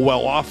them how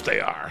well off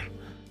they are.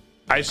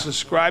 I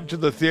subscribe to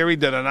the theory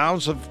that an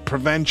ounce of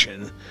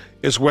prevention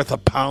is worth a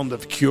pound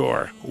of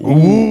cure.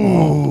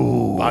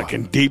 Ooh.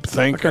 Fucking deep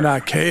thinker. Fucking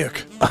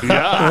archaic.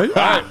 Yeah.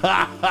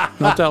 Right?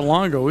 Not that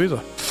long ago either.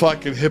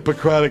 Fucking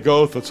Hippocratic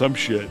Oath or some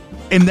shit.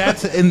 And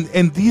that's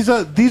and these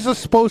are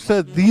supposed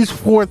to, these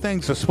four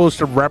things are supposed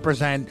to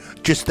represent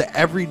just the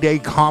everyday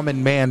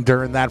common man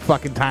during that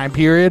fucking time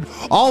period.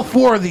 All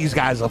four of these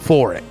guys are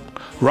for it.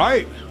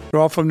 Right. They're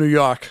all from New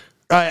York.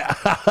 Right?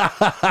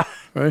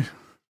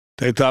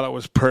 They thought it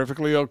was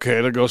perfectly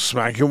okay to go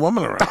smack your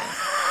woman around.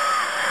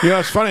 You know,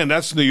 it's funny, and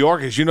that's New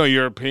York. As you know,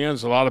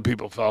 Europeans, a lot of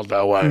people felt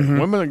that way.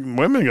 Mm-hmm.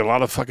 Women get a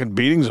lot of fucking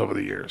beatings over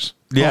the years.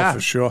 Yeah. Oh,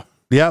 for sure.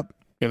 Yep.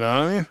 You know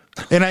what I mean?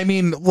 And I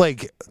mean,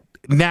 like,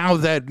 now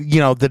that, you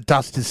know, the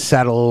dust is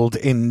settled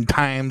and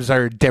times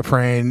are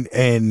different,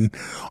 and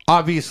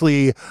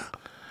obviously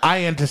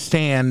I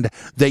understand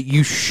that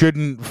you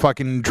shouldn't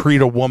fucking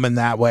treat a woman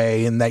that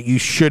way, and that you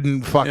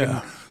shouldn't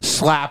fucking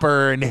slap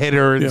her and hit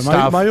her and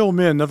stuff. My old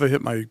man never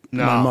hit my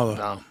mother.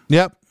 No.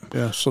 Yep.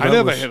 Yeah, so I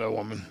never hit a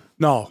woman.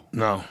 No.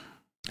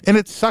 And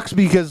it sucks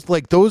because,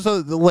 like, those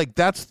are, like,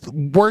 that's the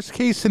worst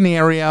case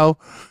scenario.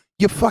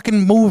 You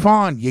fucking move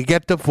on. You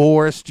get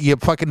divorced. You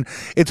fucking,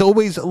 it's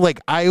always, like,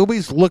 I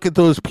always look at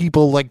those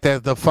people like they're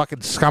the fucking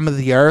scum of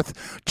the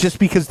earth just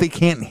because they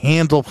can't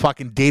handle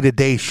fucking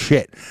day-to-day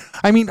shit.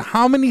 I mean,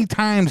 how many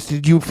times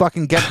did you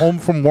fucking get home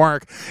from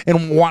work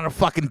and want to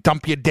fucking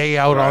dump your day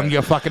out on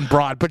your fucking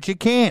broad, but you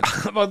can't?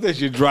 How about this?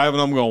 You're driving,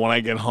 I'm going, when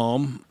I get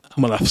home,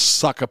 I'm going to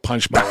sucker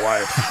punch my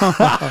wife.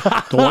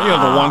 the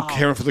one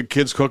caring for the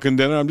kids cooking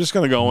dinner. I'm just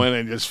going to go in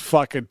and just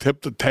fucking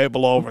tip the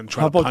table over and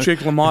try How to about Jake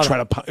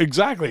LaMotta?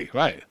 Exactly,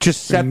 right.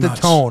 Just set the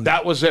tone.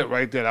 That was it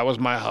right there. That was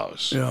my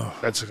house. Yeah.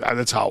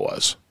 That's how it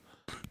was.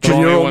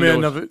 Your old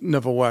man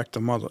never whacked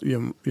your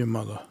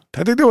mother.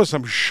 I think there was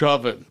some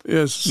shoving.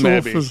 Yes,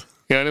 maybe. You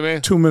know what I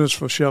mean? 2 minutes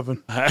for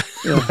shoving. High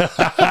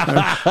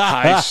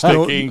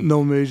sticking.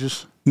 No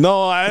majors.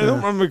 No, I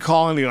don't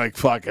recall any like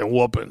fucking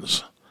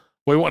whoopings.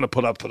 We wouldn't have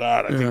put up for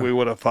that. I think we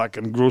would have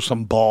fucking grew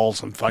some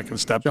balls and fucking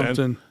stepped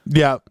in.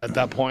 Yeah. At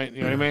that point,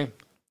 you know what I mean?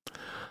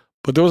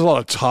 But there was a lot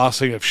of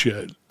tossing of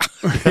shit.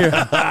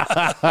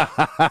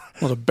 A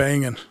lot of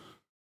banging.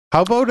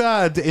 How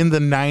about in the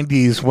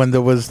 90s when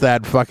there was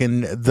that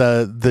fucking,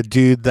 the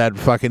dude that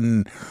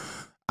fucking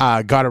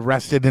got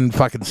arrested in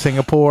fucking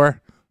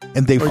Singapore?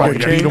 And they fucking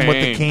beat him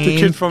with the cane. The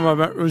kid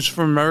was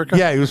from America?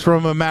 Yeah, he was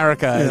from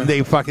America. Yeah. And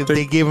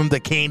they gave him the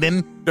cane.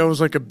 That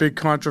was like a big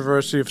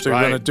controversy if they were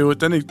going to do it.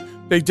 Then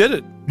they did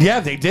it. Yeah,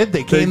 they did.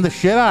 They caned the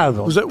shit out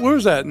of them. Where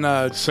was that?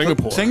 In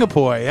Singapore.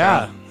 Singapore,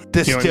 yeah.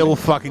 They're still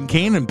fucking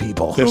caning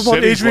people. What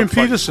about Adrian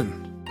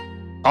Peterson?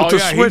 Oh,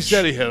 yeah, he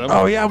said he hit him.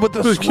 Oh, yeah, with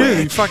the switch. Kid,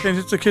 he fucking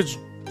hits the kid's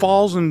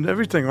balls and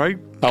everything, right?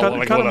 Cut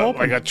him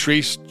open. Like a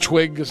tree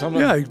twig or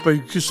something? Yeah,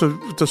 but just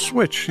with the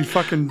switch, he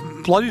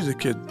fucking bloodied the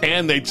kid.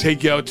 And they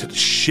take you out to the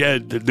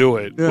shed to do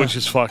it, which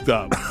is fucked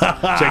up.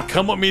 Say,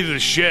 come with me to the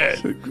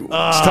shed.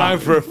 It's time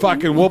for a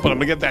fucking whooping. I'm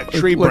going to get that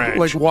tree branch.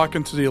 Like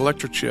walking to the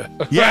electric chair.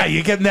 Yeah,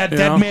 you're getting that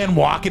dead man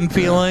walking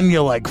feeling.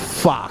 You're like,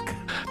 fuck.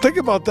 Think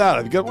about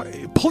that.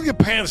 Pull your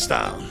pants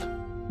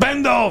down.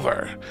 Bend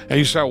over. And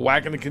you start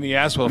whacking the kid in the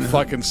ass with a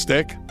fucking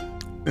stick.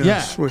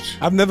 Yeah. Switch.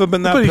 I've never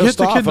been that pissed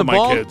off at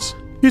my kids.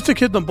 He hit the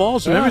kid in the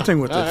balls and everything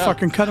with it.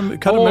 Fucking cut him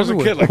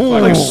everywhere. Kid,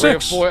 like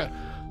 6. What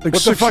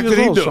the fuck did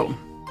he do?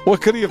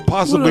 What could he have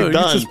possibly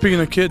done? He's just being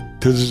a kid.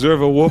 To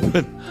deserve a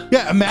whooping.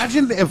 Yeah,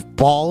 imagine if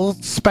ball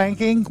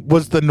spanking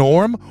was the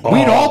norm.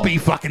 We'd all be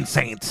fucking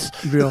saints.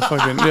 Be all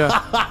fucking,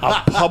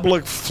 a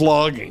public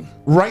flogging.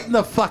 Right in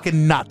the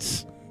fucking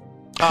nuts.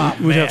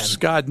 We'd have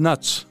scarred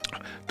nuts.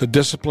 The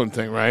discipline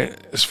thing, right?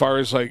 As far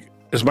as like,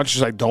 as much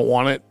as I don't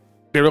want it,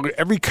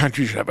 every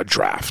country should have a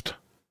draft.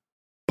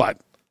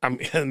 But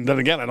and then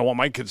again, I don't want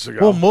my kids to go.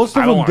 Well, most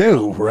of them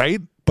do,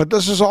 right? But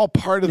this is all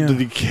part of the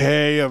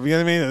decay of, you know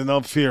what I mean? There's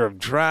no fear of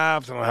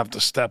draft. I don't have to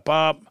step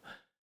up.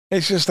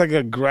 It's just like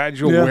a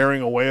gradual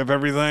wearing away of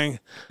everything.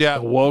 Yeah.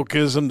 The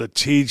wokeism, the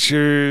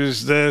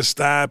teachers, this,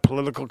 that,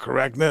 political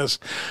correctness.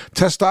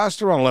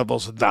 Testosterone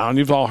levels are down.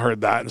 You've all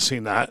heard that and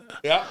seen that.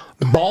 Yeah.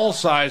 The ball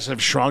size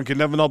have shrunk. You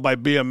never know by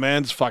Be a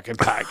Man's fucking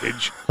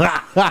package.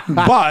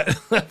 But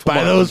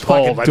by those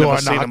fucking door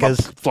knockers.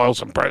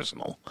 Close and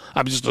personal.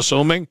 I'm just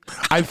assuming.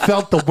 I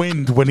felt the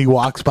wind when he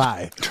walks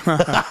by.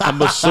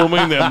 I'm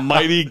assuming they're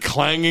mighty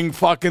clanging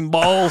fucking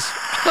balls.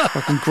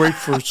 Fucking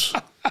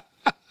grapefruits.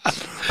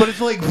 But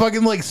it's like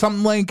fucking like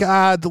something like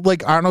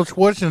Arnold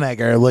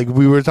Schwarzenegger. Like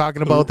we were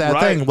talking about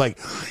that thing. Like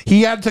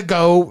he had to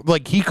go.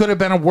 Like he could have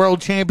been a world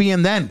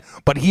champion then,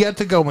 but he had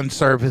to go and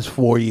serve his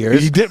 4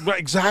 years. He did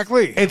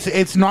exactly.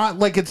 It's not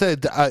like it's a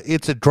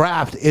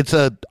draft. It's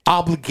a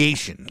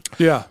obligation.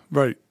 Yeah,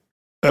 right.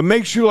 It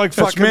makes you like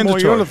That's fucking more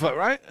mandatory. unified,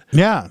 right?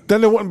 Yeah.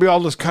 Then there wouldn't be all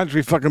this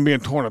country fucking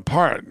being torn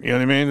apart. You know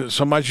what I mean?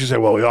 So much you say,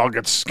 well, we all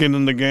get skin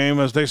in the game,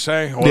 as they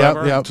say, or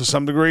whatever, to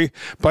some degree.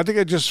 But I think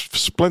it just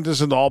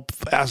splinters into all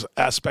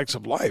aspects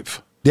of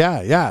life.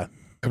 Yeah.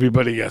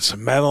 Everybody gets a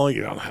medal.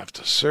 You don't have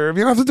to serve.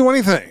 You don't have to do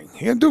anything.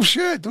 You don't do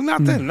shit. Do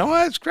nothing. No,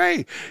 that's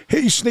great.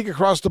 Hey, you sneak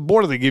across the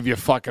border. They give you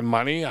fucking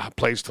money, a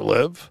place to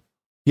live.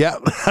 Yeah.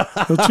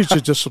 They'll teach you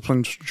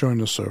discipline during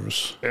the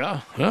service. Yeah.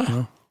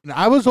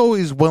 I was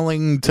always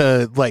willing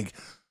to, like,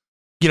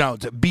 you know,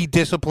 to be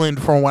disciplined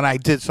for when I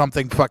did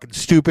something fucking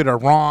stupid or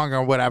wrong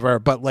or whatever.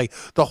 But, like,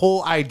 the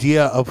whole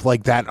idea of,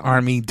 like, that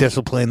army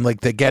discipline,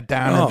 like, to get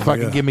down and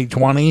fucking give me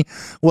 20,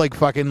 like,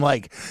 fucking,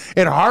 like,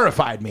 it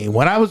horrified me.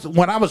 When I was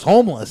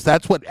homeless,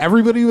 that's what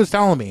everybody was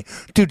telling me.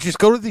 Dude, just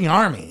go to the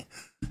army.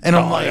 And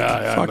I'm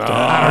fuck that.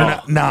 I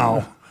don't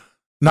know. No.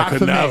 Not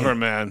for me.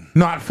 Man.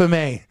 Not for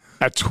me.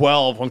 At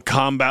 12, when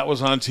Combat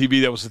was on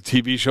TV, that was the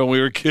TV show when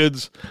we were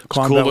kids. It was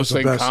Combat coolest was the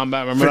thing, best.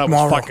 Combat. Remember, Vic that was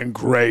Morrow. fucking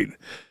great.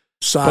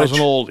 Sarge. That was an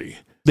oldie.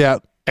 Yeah.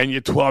 And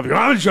you're 12. You're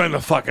going to join the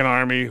fucking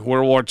army.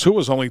 World War II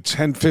was only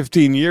 10,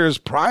 15 years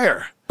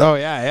prior. Oh,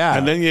 yeah.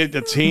 And then you had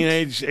the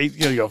teenage, you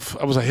go,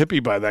 I was a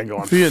hippie by then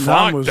going,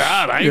 Vietnam fuck was-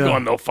 that. I ain't yeah.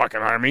 going no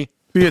fucking army.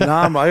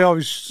 Vietnam, I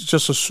always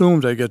just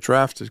assumed I'd get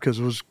drafted because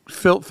it was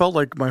felt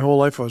like my whole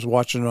life I was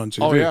watching it on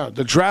TV. Oh, yeah.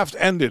 The draft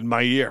ended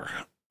my year.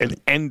 It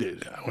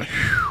ended. I went,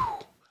 whew.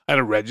 I had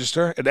to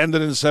register. It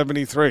ended in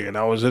 73, and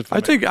that was it for I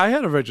me. think I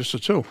had a register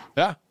too,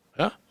 Yeah.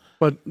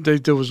 but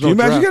there was Do no you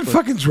imagine draft, getting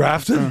fucking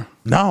drafted?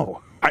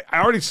 No. I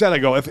already said, I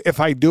go, if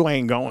I do, I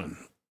ain't going.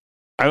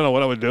 I don't know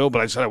what I would do,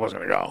 but I said I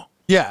wasn't going to go.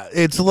 Yeah,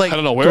 it's like I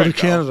don't know where Go I'd to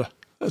Canada.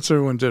 That's what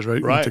everyone did,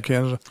 right? Right. Went to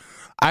Canada.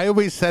 I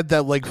always said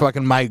that, like,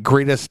 fucking my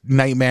greatest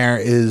nightmare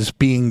is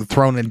being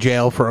thrown in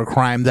jail for a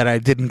crime that I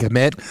didn't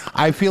commit.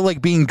 I feel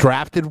like being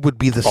drafted would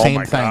be the same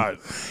my thing. God.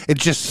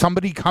 It's just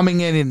somebody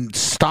coming in and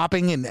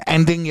stopping and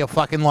ending your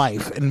fucking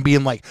life and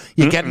being like,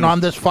 you're getting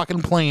on this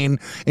fucking plane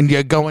and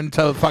you're going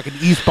to fucking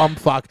East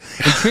Bumfuck,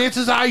 and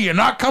chances are you're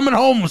not coming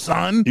home,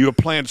 son. You were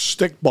playing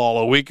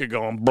stickball a week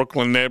ago in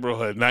Brooklyn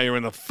neighborhood. Now you're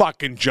in the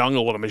fucking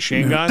jungle with a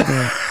machine gun.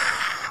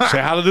 Say,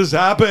 how did this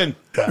happen?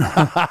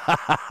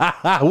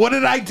 What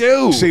did I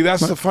do? See,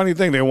 that's the funny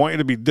thing. They want you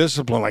to be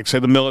disciplined. Like, say,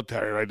 the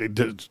military, right? They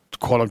did,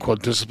 quote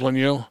unquote, discipline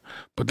you.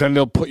 But then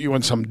they'll put you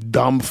in some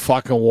dumb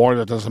fucking war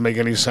that doesn't make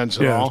any sense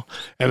at all.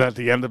 And at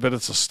the end of it,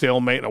 it's a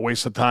stalemate and a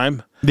waste of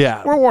time.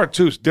 Yeah. World War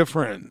II is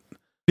different.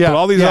 Yeah. But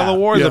all these Yeah. other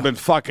wars Yeah. have been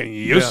fucking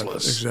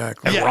useless.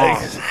 exactly. And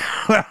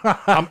wrong.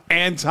 I'm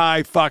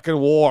anti-fucking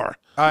war.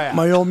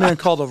 My old man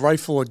called a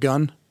rifle a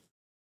gun,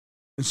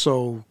 and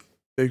so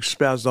they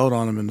spazzed out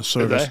on him in the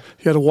service. they?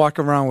 He had to walk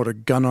around with a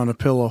gun on a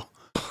pillow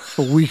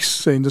for weeks,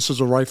 saying, "This is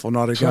a rifle,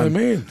 not a That's what I gun.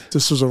 mean.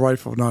 This is a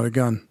rifle, not a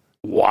gun."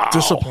 Wow.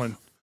 Discipline.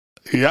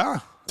 Yeah.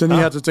 Then he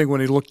had to think when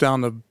he looked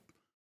down the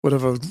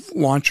whatever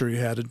launcher he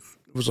had, it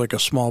was like a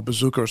small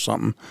bazooka or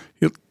something.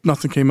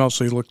 Nothing came out,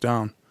 so he looked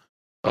down.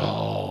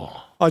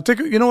 Oh. I think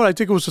you know what? I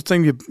think it was the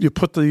thing you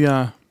put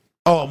the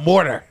Oh, a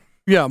mortar.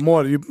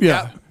 mortar. You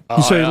Oh,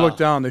 say yeah. he looked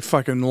down, they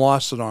fucking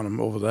lost it on him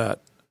over that.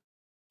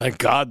 Thank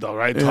God, though,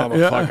 right? Yeah, Taught him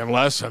a yeah. fucking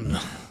lesson.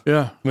 Yeah.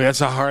 I mean,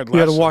 that's a hard He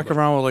had lesson. to walk but-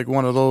 around with like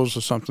one of those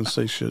or something,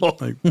 say shit.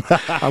 Like,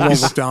 I won't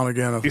look down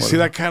again. You see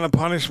that kind of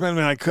punishment,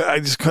 man? I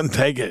just couldn't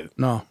take it.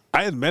 No.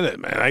 I admit it,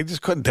 man. I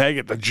just couldn't take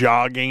it. The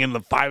jogging and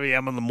the 5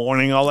 a.m. in the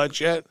morning, all that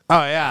shit.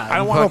 Oh, yeah. I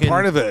don't want no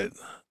part of it.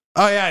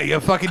 Oh, yeah,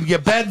 your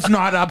bed's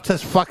not up to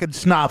fucking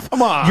snuff.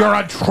 Come on. You're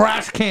on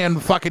trash can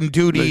fucking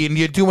duty, and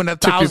you're doing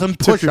 1,000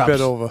 Tip your push-ups.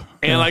 bed over.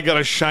 And I got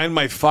to shine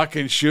my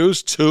fucking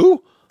shoes,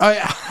 too? Oh,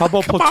 yeah. How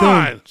about Come Platoon?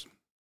 on.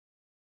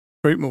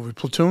 Great movie.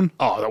 Platoon?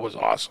 Oh, that was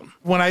awesome.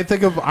 When I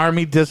think of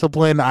Army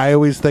discipline, I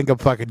always think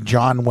of fucking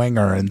John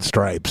Winger in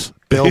Stripes.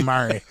 Bill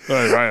Murray.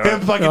 Right.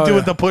 Him fucking Oh, doing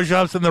yeah. the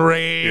push-ups in the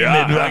rain.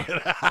 Yeah.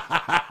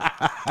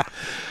 And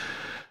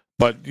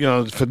But, you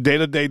know, for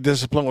day-to-day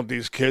discipline with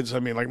these kids, I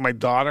mean, like my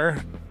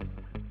daughter,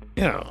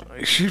 you know,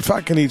 she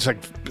fucking eats like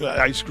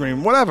ice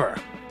cream, whatever.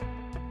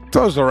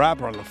 Throws the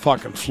wrapper on the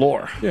fucking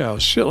floor. Yeah,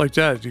 shit like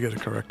that. You got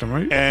to correct them,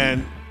 right?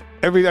 And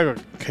every day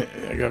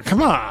I go,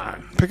 come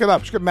on, pick it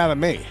up. She got mad at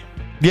me.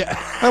 yeah.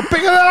 Oh,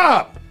 pick it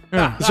up.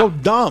 Yeah. It's so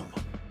dumb.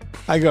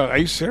 I go, are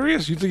you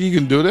serious? You think you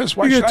can do this?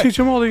 Why You should gotta teach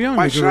them all the young.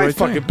 Why to do should the I right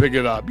fucking thing. pick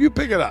it up? You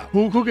pick it up.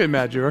 Who'll get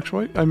mad? Your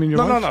ex-wife? I mean, your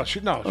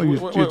wife? No. Oh,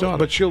 your daughter.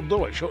 But she'll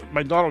do it.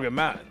 My daughter will get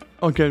mad.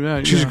 Okay,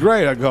 man. She's yeah.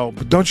 great. I go,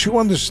 but don't you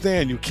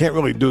understand? You can't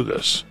really do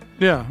this.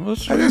 Yeah. Well,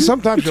 that's And then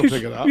sometimes you'll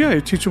pick it up. Yeah,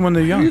 you teach them when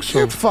they're young. You so.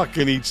 can't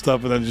fucking eat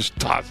stuff and then just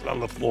toss it on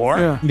the floor.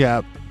 Yeah.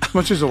 Yeah. As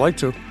much as I like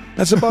to.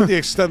 That's about the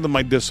extent of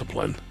my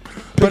discipline.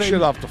 Pick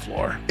shit off the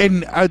floor.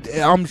 And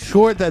I'm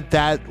sure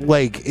that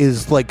like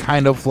is like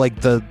kind of like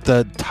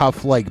the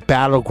tough like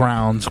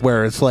battlegrounds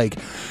where it's like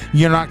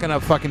you're not gonna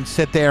fucking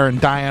sit there and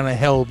die on a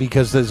hill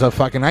because there's a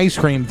fucking ice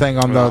cream thing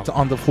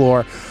on the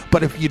floor.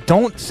 But if you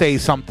don't say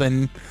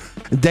something,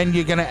 then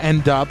you're gonna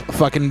end up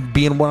fucking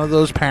being one of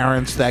those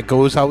parents that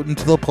goes out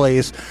into the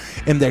place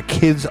and their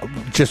kids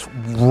just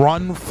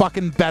run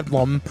fucking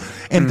bedlam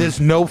and there's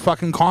no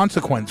fucking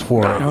consequence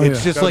for it. Oh, It's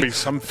yeah. just Gotta like be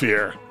some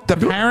fear. the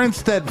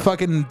parents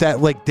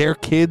that like their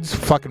kids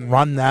fucking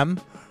run them.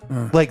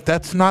 Like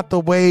that's not the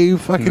way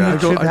fucking it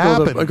should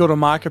happen. I go to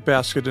Market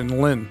Basket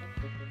in Lynn.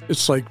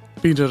 It's like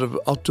being at an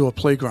outdoor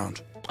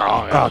playground.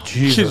 Oh, yeah. Oh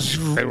Jesus!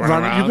 Kids They run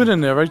running. around? You've been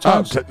in there, right,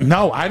 Oh, Tom?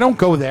 no, I don't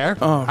go there.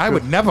 Oh, I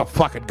would never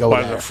fucking go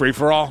What is there. it, free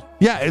for all?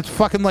 Yeah, it's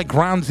fucking like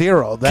ground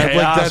zero. That,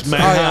 Chaos, that's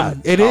man. Oh,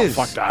 yeah, it Oh, is.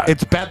 fuck that.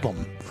 It's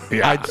bedlam.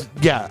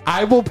 Yeah.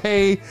 I will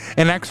pay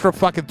an extra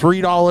fucking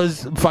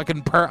 $3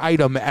 fucking per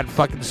item at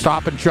fucking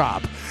Stop and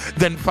Shop,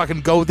 then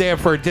fucking go there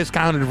for a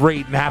discounted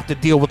rate and have to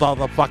deal with all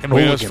the fucking Well,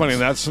 you know hooligans. what's funny in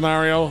that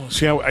scenario?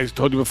 See how I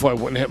told you before I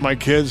wouldn't hit my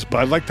kids, but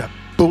I'd like to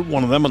boot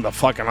one of them in the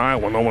fucking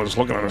aisle when no one's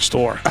looking in the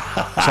store.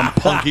 Some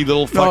punky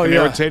little fucking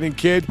yeah. irritating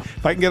kid.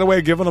 If I can get away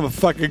with giving them a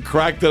fucking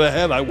crack to the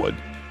head, I would.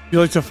 You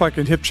like to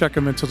fucking hip check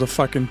them into the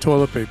fucking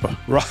toilet paper.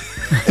 Right.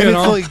 And You it's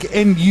know? like,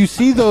 and you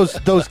see those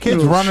kids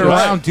Little running shit.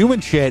 around doing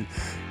shit,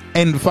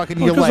 and fucking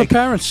you're Because like, the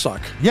parents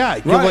suck. yeah,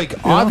 you're Right. like, You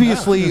know?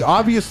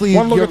 obviously,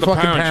 One look your at the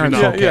fucking parents, parents,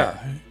 you know. don't Yeah,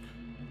 care.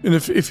 yeah. And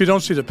if you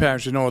don't see the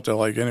parents, you know what they're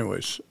like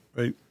anyways,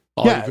 right?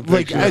 All you Yeah, can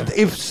like picture.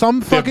 if some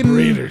They're fucking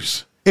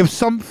breeders. if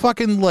some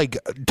fucking like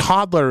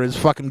toddler is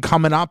fucking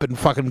coming up and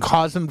fucking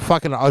causing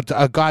fucking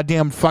a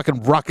goddamn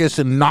fucking ruckus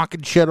and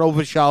knocking shit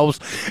over shelves,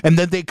 and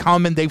then they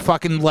come and they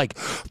fucking like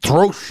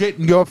throw shit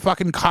in your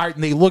fucking cart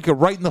and they look it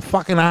right in the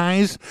fucking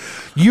eyes,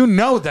 you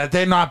know that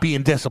they're not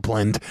being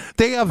disciplined.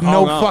 They have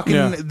no no. fucking.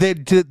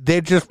 Yeah.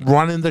 They're just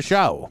running the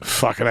show.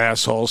 Fucking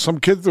assholes. Some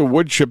kid threw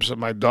wood chips at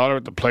my daughter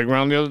at the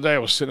playground the other day. I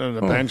was sitting on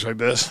the bench like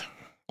this,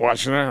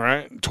 watching her,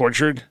 right?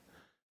 Tortured.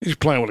 He's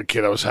playing with a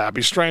kid. I was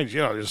happy. Strange, you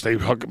know, just they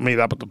meet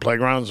up at the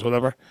playgrounds or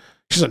whatever.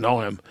 She doesn't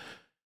know him.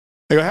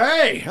 I go,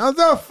 hey, I'll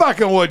throw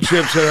fucking wood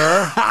chips at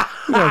her.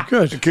 Yeah,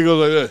 The good. kid goes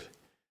like this.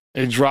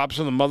 And he drops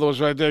and the mother was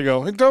right there. I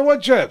go, hey, throw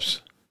wood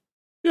chips.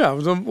 Yeah,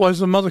 why's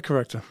the mother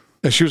corrector?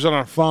 And she was on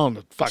her phone,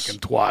 the fucking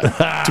twat.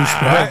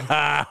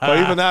 Douchebag. But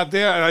even out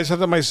there, and I said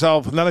to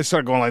myself, and then I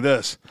started going like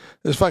this.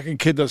 This fucking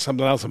kid does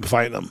something else, I'm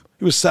fighting him.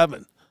 He was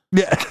 7.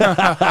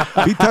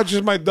 Yeah, He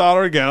touches my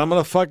daughter again, I'm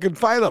going to fucking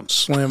fight him.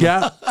 Slam.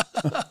 yeah.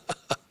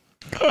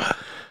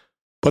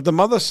 But the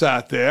mother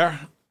sat there.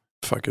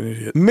 Fucking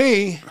idiot.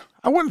 Me,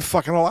 I wouldn't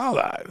fucking allow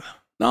that.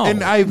 No.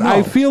 And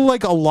I feel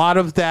like a lot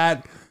of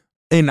that,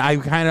 and I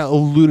kind of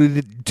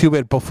alluded to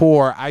it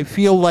before, I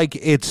feel like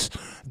it's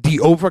the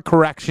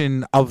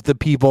overcorrection of the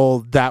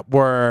people that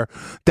were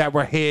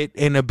hit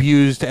and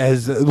abused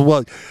as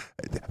well.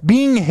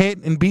 Being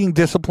hit and being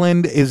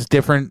disciplined is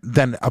different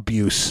than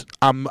abuse.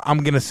 I'm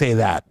gonna say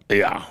that.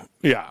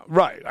 Yeah,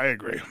 right. I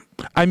agree.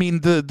 I mean,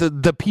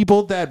 the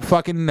people that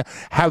fucking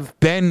have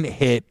been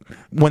hit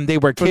when they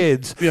were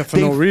kids. Yeah, for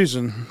no they've-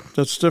 reason.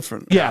 That's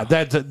different. Yeah,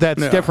 that's Yeah.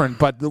 different.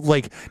 But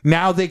like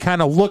now they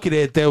kind of look at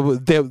it.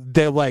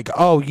 They're like,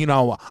 oh, you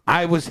know,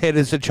 I was hit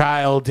as a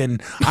child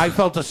and I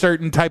felt a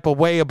certain type of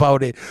way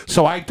about it,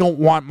 so I don't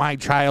want my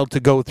child to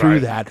go through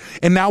Right. that.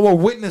 And now we're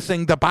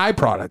witnessing the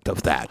byproduct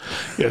of that.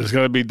 Yeah, it's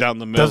going to be down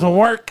the middle. Doesn't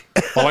work.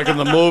 Or like in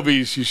the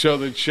movies, you show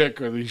the chick,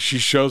 she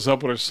shows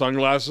up with her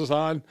sunglasses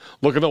on,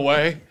 looking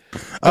away.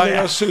 And they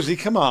go, Susie,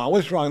 come on,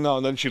 what's wrong? No,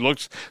 and then she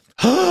looks,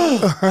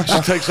 she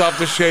takes off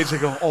the shades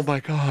and go, oh my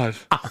God.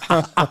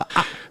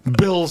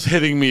 Bill's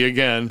hitting me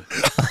again.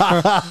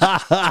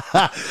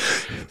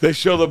 They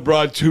show the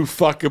broad 2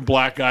 fucking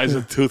black eyes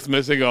and tooth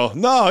missing. Go,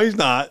 no, he's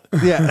not.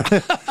 Yeah,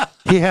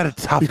 he had a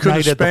tough couldn't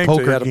night have at the spanked her, you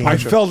poker had to game. I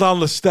punch her. fell down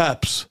the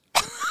steps.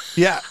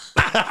 Yeah.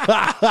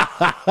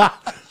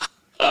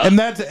 And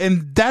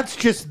that's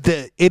just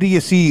the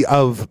idiocy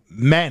of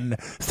men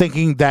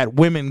thinking that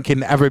women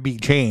can ever be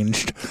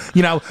changed.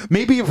 You know,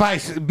 maybe if I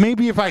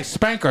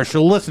spank her,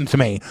 she'll listen to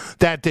me.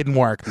 That didn't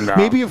work. No.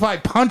 Maybe if I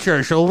punch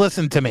her, she'll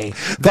listen to me.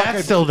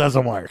 That still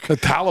doesn't work. The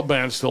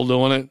Taliban's still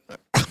doing it.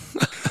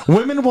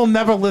 Women will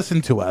never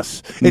listen to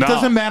us. It No.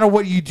 doesn't matter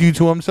what you do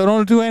to them, so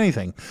don't do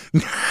anything.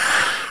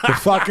 The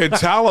fucking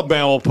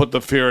Taliban will put the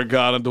fear of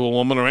God into a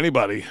woman or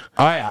anybody.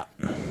 Oh yeah.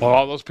 Well,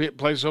 all those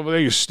places over there,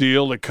 you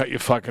steal, they cut your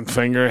fucking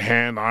finger,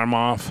 hand, arm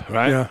off,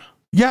 right? Yeah.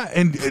 Yeah,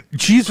 and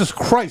Jesus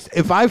Christ,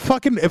 if I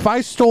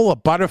stole a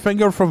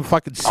Butterfinger from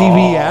fucking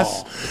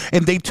CVS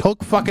and they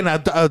took fucking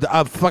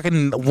a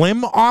fucking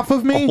limb off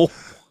of me,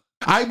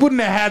 I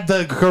wouldn't have had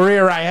the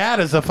career I had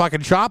as a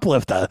fucking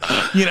shoplifter,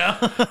 you know?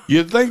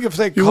 You'd think if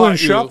they You caught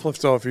wouldn't you,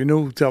 shoplift though if you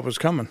knew that was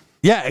coming.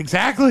 Yeah,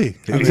 exactly.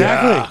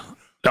 Yeah,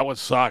 that would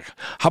suck.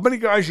 How many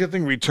guys do you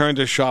think return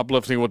to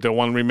shoplifting with their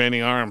one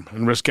remaining arm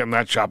and risk getting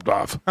that chopped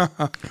off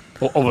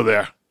over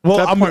there? Well,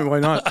 At that point,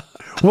 why not?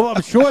 Well,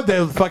 I'm sure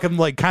they're fucking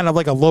like kind of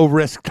like a low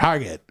risk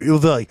target. It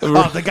was like,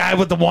 oh, the guy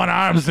with the one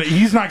arm,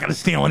 he's not going to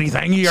steal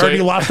anything. He already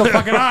lost a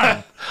fucking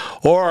arm.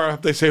 Or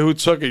they say, who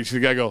took it? You see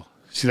the guy go,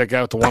 see that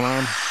guy with the one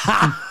arm?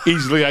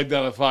 Easily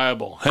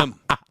identifiable. Him.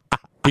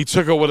 He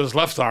took it with his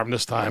left arm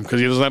this time because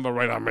he doesn't have a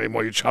right arm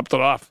anymore. You chopped it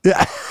off.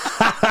 Yeah.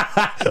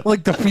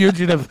 Like the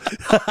fugitive.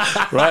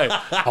 Right.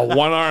 A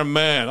one-armed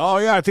man. Oh,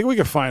 yeah, I think we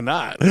can find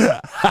that.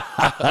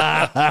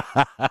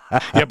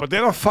 Yeah, but they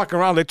don't fuck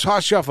around. They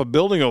toss you off a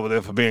building over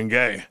there for being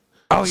gay.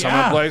 Oh, Some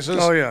yeah. places.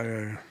 Oh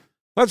yeah.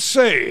 Let's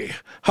see.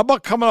 How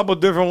about coming up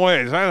with different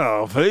ways? I don't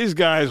know. For these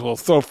guys, we'll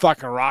throw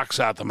fucking rocks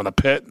at them in a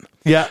pit.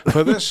 Yeah.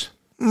 For this,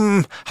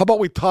 how about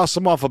we toss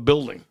them off a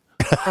building?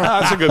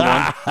 That's a good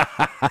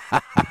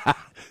one.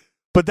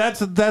 But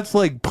that's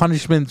like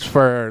punishments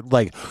for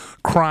like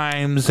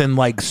crimes and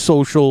like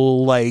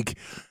social like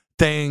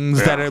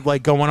things that are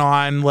like going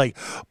on. Like,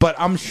 but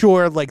I'm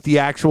sure like the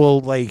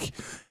actual like,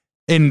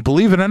 and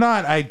believe it or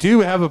not, I do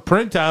have a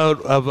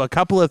printout of a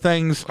couple of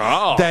things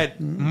that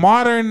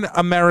modern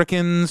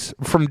Americans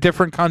from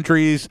different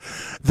countries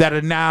that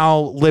are now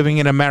living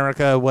in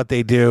America, what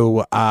they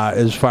do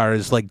as far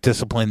as like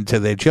discipline to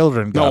their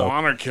children go. No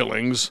honor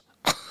killings.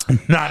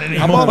 Not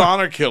anymore. How about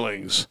honor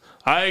killings?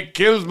 I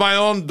killed my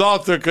own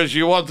daughter because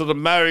she wanted to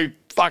marry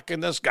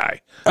fucking this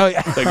guy. Oh,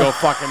 yeah. They go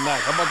fucking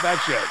that. How about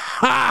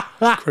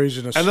that shit?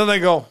 Craziness. And then they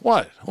go,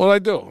 what? What did I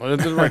do? I did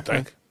the right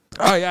thing.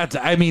 Oh yeah,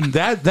 I mean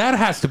that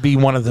has to be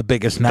one of the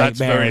biggest nightmares.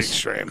 That's very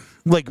extreme.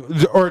 Like,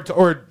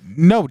 or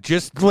no,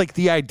 just like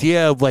the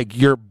idea of like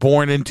you're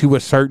born into a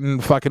certain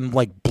fucking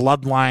like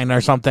bloodline or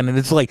something, and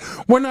it's like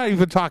we're not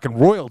even talking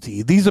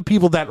royalty. These are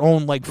people that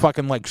own like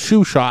fucking like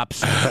shoe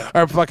shops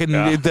or fucking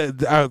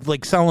are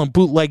like selling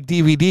bootleg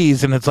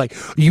DVDs, and it's like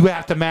you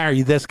have to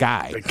marry this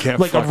guy. They can't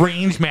like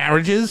arranged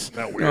marriages.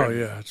 That weird. Oh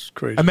yeah, it's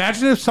crazy.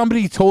 Imagine if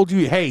somebody told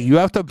you, "Hey, you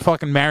have to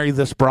fucking marry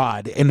this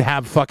broad and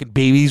have fucking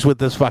babies with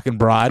this fucking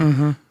broad."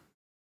 Mm-hmm.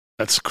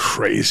 That's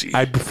crazy.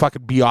 I'd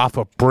fucking be off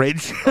a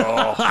bridge.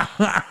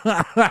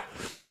 Oh.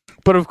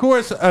 But of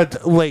course,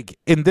 like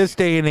in this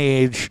day and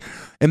age,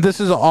 and this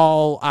is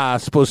all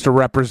supposed to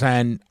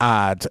represent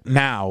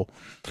now.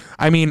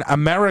 I mean,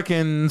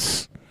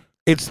 Americans,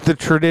 it's the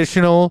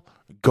traditional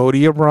go to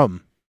your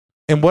room.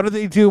 And what do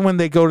they do when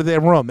they go to their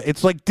room?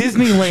 It's like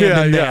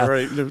Disneyland in there.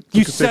 Right.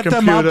 You set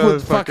them up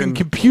with fucking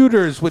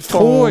computers, with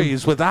phone.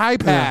 toys, with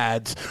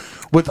iPads,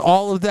 with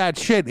all of that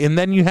shit. And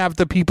then you have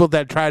the people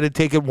that try to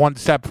take it one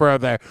step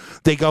further.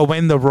 They go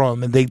in the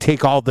room and they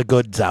take all the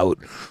goods out.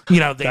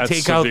 You know, they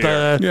take out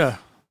the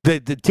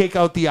take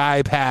out the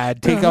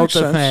iPad, take out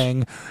the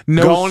thing.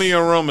 No, Going to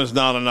your room is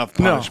not enough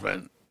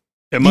punishment.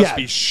 No. It must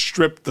be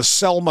stripped. The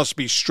cell must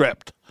be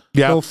stripped.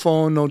 Yeah. No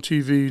phone, no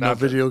TV, no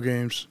Nothing. video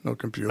games, no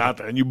computer.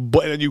 Nothing. And you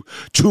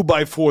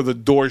 2x4 the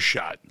door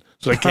shut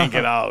so they can't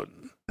get out.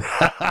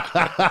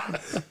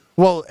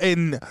 Well,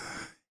 and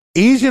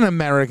Asian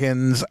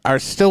Americans are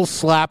still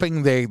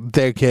slapping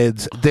their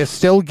kids. They're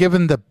still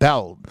given the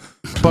belt.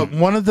 But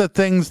one of the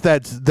things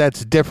that's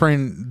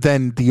different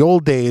than the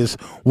old days,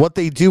 what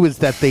they do is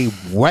that they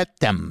wet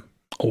them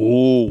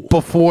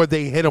before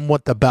they hit them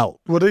with the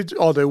belt. Well,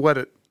 they wet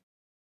it.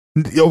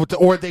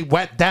 Or they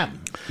wet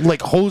them,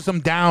 like hose them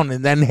down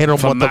and then hit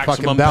them with the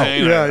fucking belt.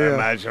 Pain, yeah.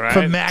 Imagine, right?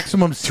 For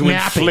maximum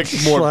snapping.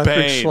 inflict more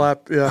pain.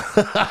 Slap, yeah.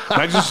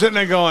 Imagine sitting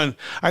there going,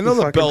 I know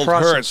the fucking belt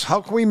process. hurts.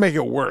 How can we make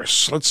it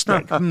worse? Let's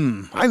think. I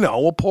know.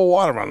 We'll pour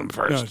water on them Oh,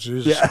 first.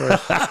 Jesus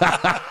Christ.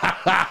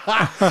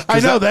 I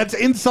know, that's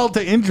insult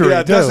to injury. Yeah,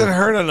 it too. doesn't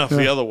hurt enough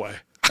the other way.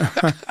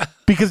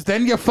 Because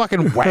then you're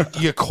fucking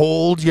wet, you're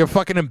cold, you're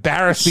fucking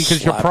embarrassed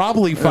because you're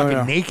probably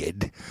fucking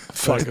naked.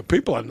 Fucking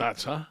people are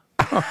nuts, huh?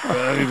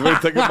 You really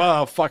think about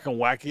how fucking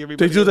wacky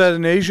everybody They do is? that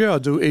in Asia, or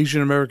do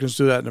Asian Americans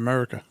do that in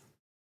America?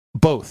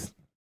 Both.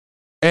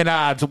 And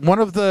one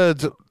of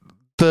the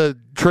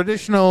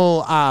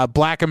traditional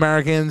Black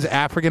Americans,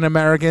 African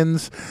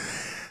Americans,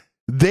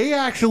 they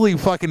actually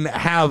fucking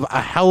have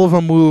a hell of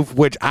a move,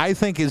 which I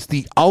think is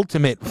the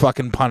ultimate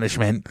fucking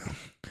punishment,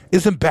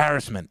 is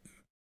embarrassment.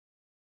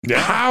 Yeah.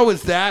 How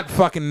is that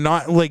fucking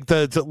not like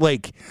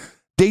like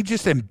they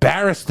just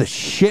embarrass the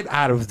shit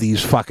out of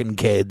these fucking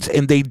kids,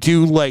 and they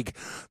do like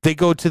they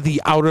go to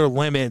the outer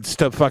limits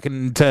to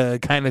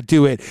kind of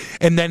do it,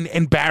 and then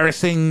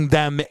embarrassing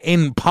them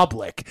in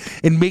public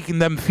and making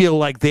them feel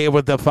like they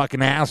were the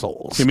fucking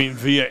assholes. You mean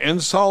via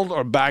insult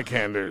or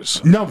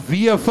backhanders? No,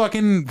 via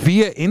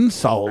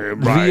insult, right.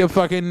 via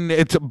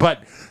fucking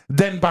but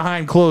then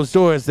behind closed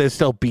doors they're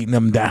still beating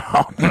them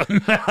down.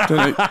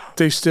 Then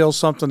they steal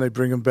something, they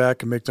bring them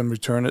back and make them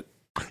return it.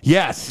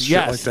 Yes,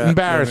 like that.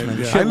 embarrassment.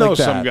 Yeah, Shit I know like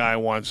that. some guy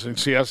once, and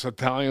see us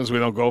Italians, we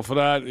don't go for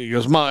that. He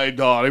goes, my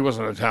daughter, he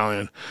wasn't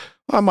Italian.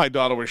 Well, my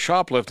daughter was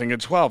shoplifting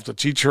at 12. To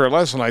teach her a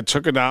lesson, I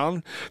took her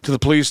down to the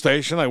police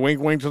station. I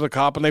wink to the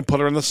cop, and they put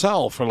her in the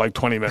cell for like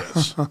 20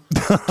 minutes.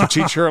 To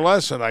teach her a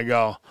lesson, I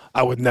go,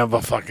 I would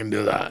never fucking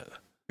do that.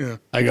 Yeah.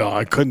 I go,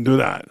 I couldn't do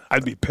that.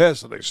 I'd be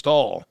pissed if they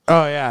stole.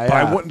 Oh, yeah, But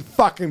I wouldn't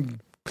fucking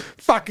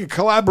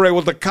collaborate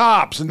with the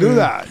cops and do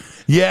that.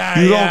 Yeah,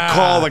 You don't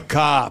call the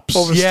cops.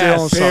 Over stealing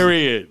something.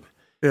 Period.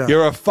 Yeah.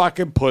 You're a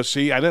fucking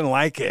pussy. I didn't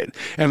like it.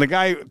 And the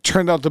guy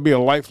turned out to be a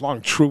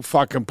lifelong true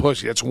fucking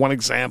pussy. That's one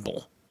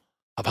example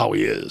of how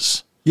he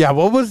is. Yeah,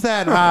 what was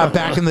that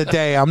back in the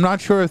day? I'm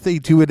not sure if they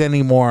do it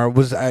anymore.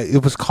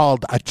 It was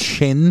called a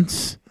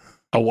chins.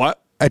 A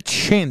what? A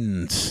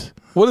chins.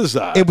 What is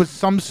that? It was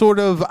some sort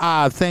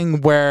of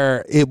thing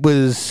where it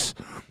was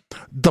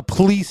the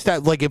police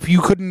that, like, if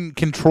you couldn't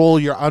control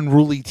your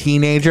unruly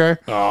teenager,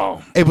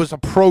 it was a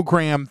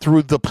program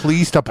through the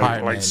police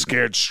department. Like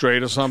Scared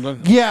Straight or something?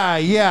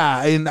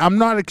 Yeah, and I'm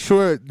not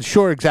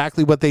sure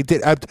exactly what they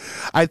did.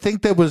 I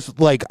think there was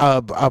like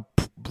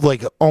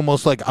like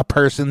almost like a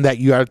person that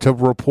you had to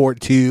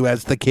report to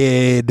as the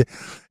kid,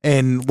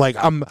 and like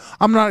I'm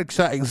not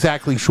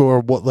exactly sure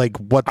what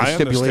the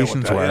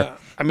stipulations were. Yeah.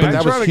 I mean, But I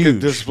that was tried to huge.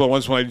 get discipline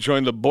once when I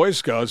joined the Boy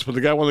Scouts, but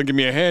the guy wanted to give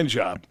me a hand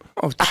job.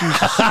 Oh,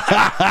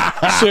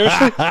 Jesus.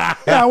 Seriously?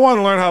 Yeah, I wanted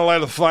to learn how to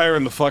light a fire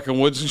in the fucking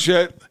woods and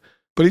shit,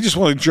 but he just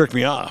wanted to jerk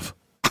me off.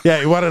 Yeah,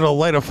 he wanted to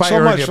light a fire So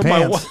in much your for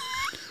pants.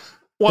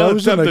 I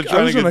was in attempt at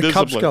trying to get the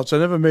Cub discipline. Scouts. I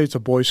never made it to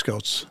Boy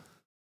Scouts.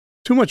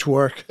 Too much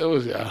work. It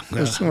was, yeah. It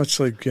was too much,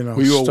 like, you know,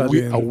 Were you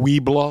studying. a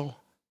weeblo?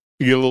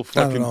 You get a little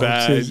I don't fucking know,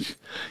 badge.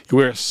 You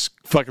wear a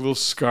fucking little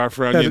scarf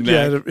around your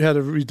neck. had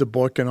to read the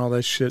book and all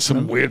that shit.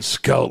 Some weird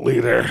scout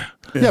leader.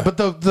 Yeah, but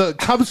the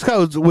Cub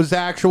Scouts was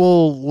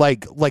actual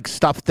like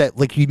stuff that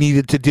like you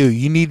needed to do.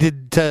 You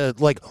needed to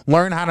like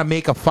learn how to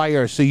make a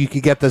fire so you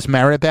could get this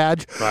merit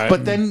badge. Right.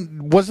 But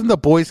then wasn't the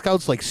Boy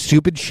Scouts like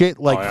stupid shit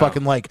like Oh, yeah.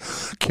 fucking like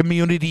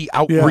community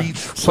Yeah. outreach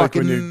It's like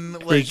when fucking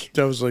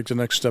that was like the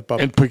next step up.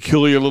 And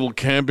peculiar little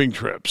camping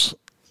trips.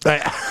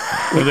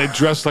 Where they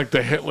dressed like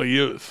the Hitler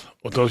Youth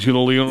with those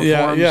uniforms.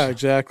 yeah,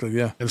 exactly.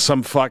 Yeah. And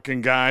some fucking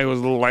guy who was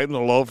a little light in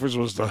the loafers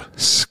was the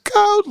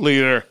scout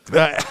leader.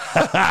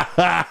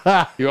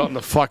 You're out in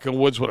the fucking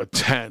woods with a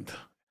tent.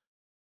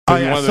 Oh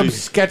And yeah, one of some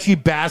these- sketchy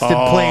bastard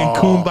playing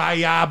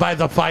Kumbaya by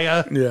the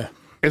fire. Yeah.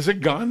 Is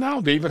it gone now?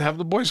 Do they even have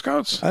the Boy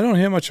Scouts? I don't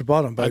hear much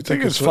about them, but I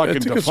think it's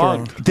fucking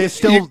defunct. around. They're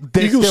still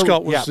Eagle still,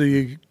 Scout was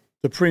yeah.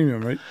 the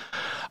premium, right?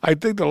 I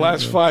think the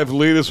last 5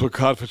 leaders were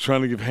caught for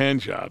trying to give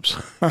hand jobs.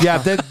 Yeah,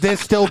 they're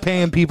still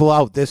paying people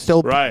out. They're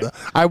still Right.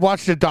 I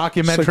watched a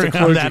documentary the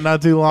on clergy. that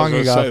not too I was long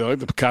going to ago. say, like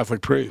the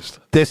Catholic priest.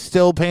 They're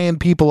still paying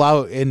people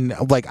out, and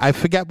like I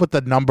forget what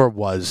the number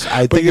was.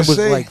 I think you it was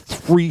see- like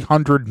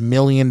 $300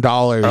 million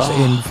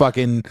in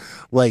fucking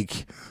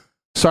like.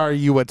 Sorry,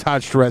 you were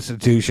touched.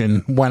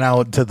 Restitution went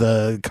out to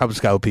the Cub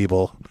Scout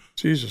people.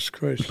 Jesus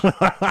Christ.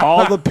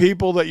 All the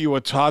people that you were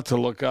taught to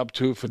look up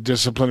to for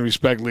discipline,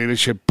 respect,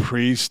 leadership,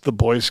 priest, the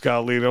Boy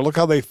Scout leader, look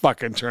how they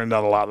fucking turned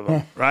out, a lot of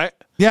them, right?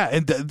 Yeah,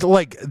 and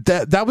like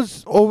that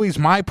was always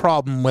my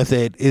problem with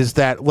it, is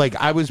that like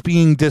I was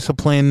being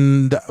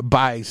disciplined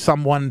by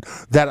someone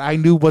that I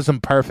knew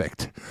wasn't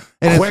perfect.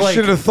 And Question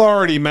it's like,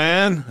 authority,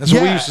 man. That's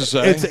what we used to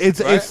say.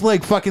 It's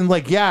like fucking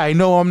like, yeah, I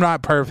know I'm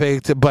not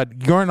perfect, but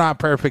you're not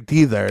perfect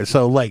either.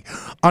 So like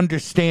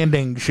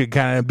understanding should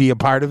kind of be a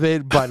part of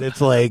it, but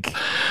it's like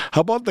How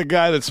about the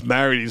guy that's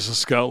married? He's a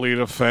scout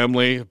leader,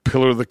 family,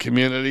 pillar of the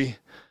community,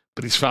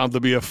 but he's found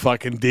to be a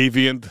fucking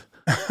deviant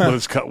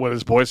with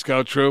his Boy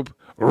Scout troop.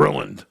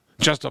 Ruined.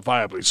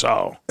 Justifiably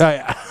so. You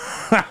know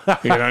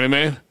what I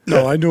mean?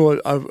 No, I knew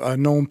a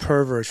known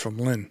pervert from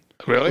Lynn.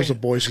 Really? He was a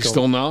Boy Is he Scout.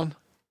 still known?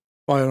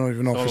 Well, I don't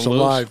even know if On he's the loose?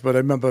 alive, but I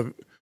remember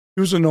he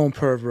was a known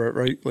pervert,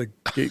 right? Like,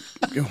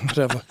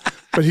 whatever.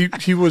 But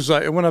he was.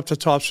 I went up to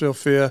Topsail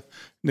Fair, and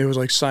they was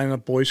like signing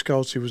up Boy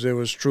Scouts. He was there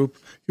with his troop.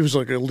 He was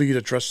like a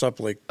leader, dressed up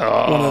like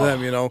one of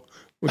them, you know,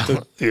 with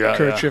the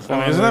kerchief I on.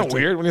 mean, isn't and that everything.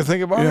 weird when you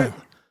think about Yeah. it?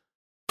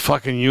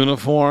 Fucking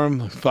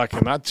uniform,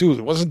 fucking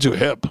it wasn't too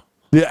hip.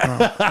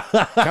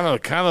 yeah.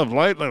 kind of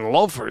light, like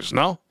loafers,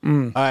 no?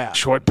 Oh, yeah.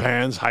 Short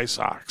pants, high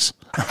socks.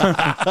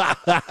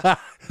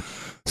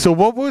 So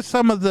what were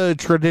some of the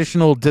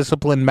traditional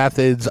discipline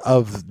methods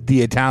of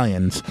the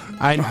Italians?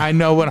 I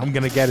know what I'm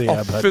gonna get here,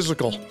 Oh, but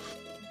physical.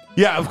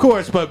 yeah, of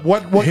course. But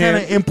what kind Hand-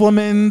 of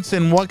implements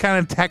and what kind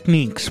of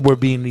techniques were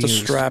being The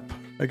used? strap.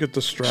 I get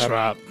the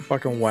strap.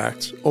 Fucking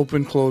whacked.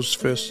 Open, closed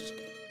fist.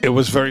 It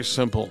was very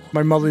simple.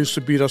 My mother used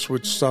to beat us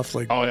with stuff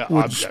like Oh yeah,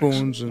 wood objects,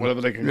 spoons and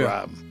whatever they can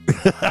yeah.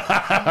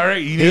 grab. All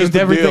right, you Here's named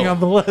the everything deal. on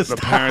the list. The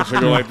parents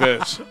would go like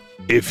this: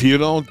 if you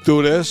don't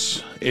do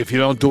this, if you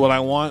don't do what I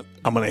want,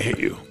 I'm gonna hit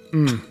you.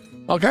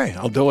 Okay,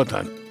 I'll do it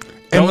then.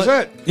 That And was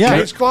le- it. yeah.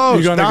 Case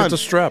closed. You're gonna Done. get the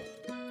strap.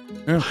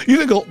 You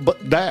didn't go,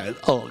 but Dad,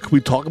 can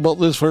we talk about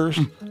this first?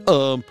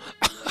 Because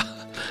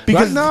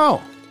Right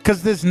now.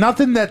 Because there's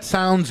nothing that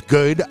sounds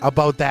good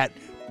about that.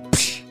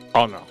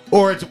 Oh no.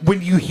 Or it's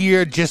when you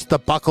hear just the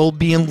buckle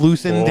being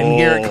loosened and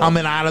hear it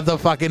coming out of the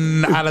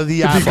fucking out of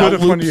the It'd be good if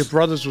belt one of your loops.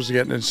 brothers was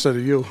getting it instead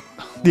of you.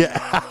 Yeah.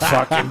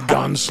 Fucking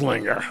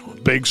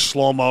gunslinger. Big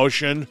slow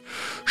motion.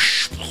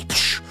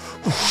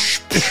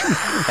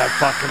 That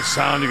fucking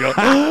sound, you go,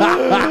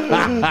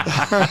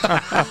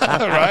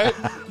 right?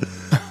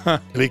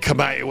 And he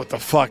come at you with the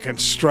fucking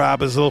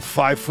strap, his little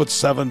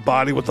 5'7"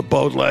 body with the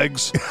bowed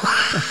legs.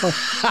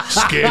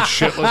 Scared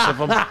shitless of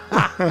him.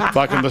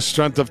 Fucking the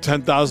strength of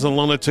 10,000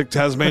 lunatic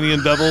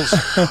Tasmanian devils.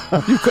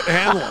 You couldn't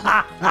handle him.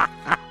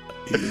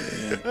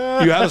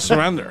 You had to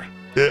surrender.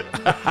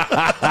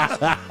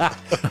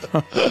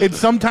 It's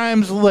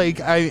sometimes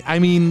like I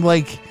mean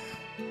like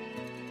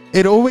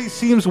it always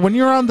seems when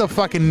you're on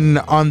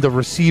the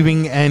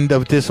receiving end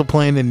of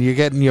discipline and you're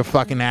getting your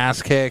fucking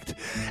ass kicked,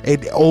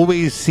 it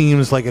always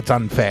seems like it's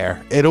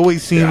unfair. It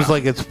always seems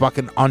like it's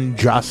fucking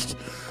unjust.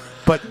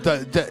 But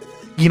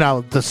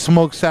the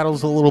smoke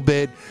settles a little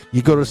bit.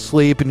 You go to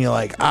sleep and you're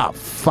like, oh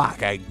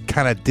fuck, I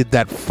kind of did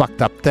that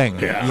fucked up thing.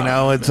 Yeah. You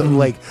know, it's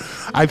like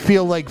I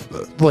feel like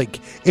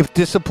if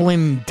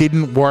discipline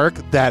didn't work,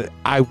 that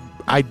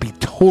I'd be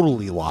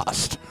totally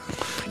lost.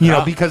 You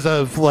know, because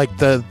of like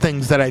the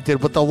things that I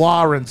did with the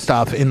law and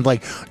stuff, and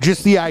like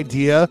just the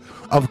idea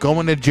of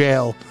going to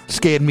jail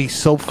scared me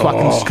so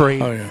fucking straight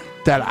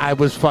that I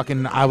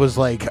was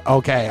like,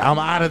 okay, I'm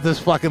out of this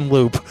fucking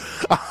loop.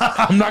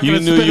 I'm not. You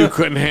knew you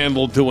couldn't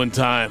handle doing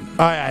time.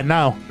 Oh yeah,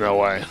 no. No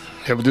way.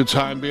 You ever do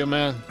time, be a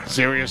man?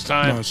 Serious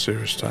time? No,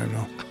 serious time,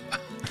 no.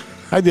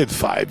 I did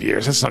 5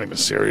 years. That's not even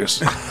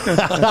serious.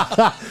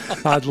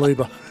 Hard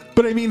labor.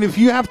 But I mean, if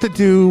you have to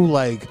do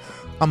like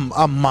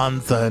a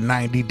month,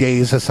 90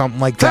 days, or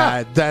something like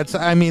that, that's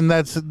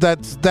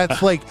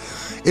like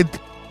it.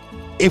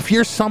 If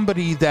you're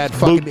somebody that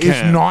fucking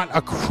is not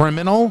a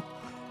criminal,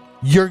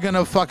 you're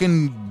gonna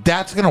fucking,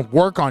 that's gonna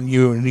work on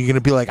you, and you're gonna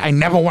be like, I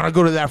never want to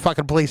go to that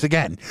fucking place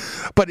again.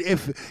 But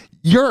if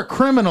you're a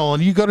criminal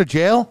and you go to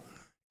jail,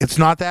 it's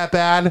not that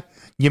bad.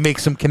 You make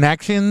some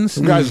connections.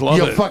 You guys love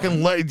it.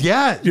 Fucking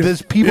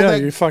there's people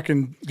that you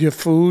fucking get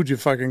food. You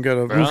fucking got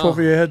a roof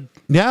over your head.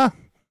 Yeah.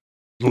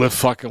 Lift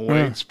fucking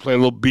weights. Play a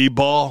little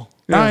b-ball.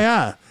 Oh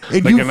yeah.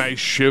 And Make a nice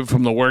shiv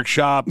from the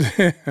workshop.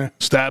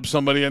 Stab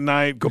somebody at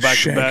night. Go back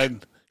Shank. to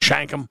bed.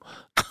 Shank them.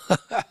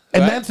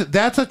 And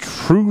that's a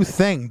true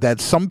thing that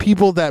some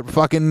people that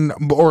fucking,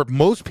 or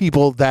most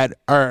people that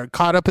are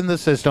caught up in the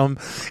system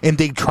and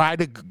they try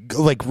to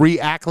like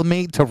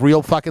reacclimate to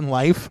real fucking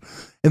life,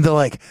 and they're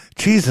like,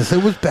 Jesus,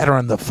 it was better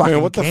on the fucking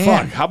Man, what the can.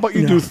 fuck? How about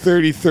you do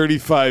 30,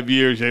 35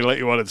 years? They let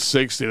you out at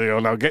 60. They go,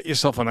 now get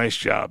yourself a nice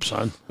job,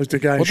 son. Like the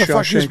guy in What the fuck are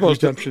you Shawshank supposed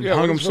to Redemption. yeah,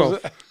 Hung what are you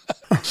supposed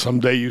himself.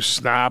 Someday you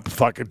snap,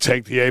 fucking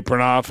take the apron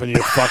off, and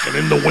you're fucking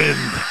in the wind.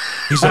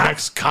 He's an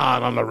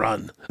ex-con on the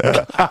run.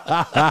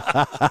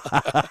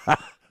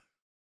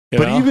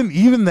 But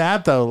even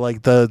that though,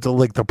 like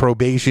the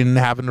probation,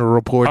 having to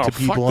report to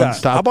people and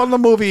stuff. How about the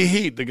movie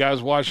Heat? The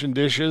guy's washing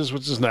dishes.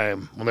 What's his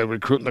name? When they were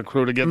recruiting the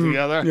crew to get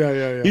together.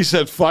 Yeah. He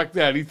said, "Fuck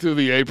that." He threw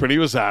the apron. He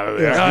was out of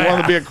there. He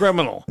wanted to be a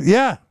criminal.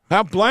 Yeah.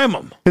 I blame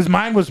him. His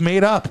mind was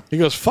made up. He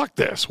goes, "Fuck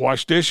this.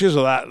 Wash dishes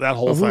or that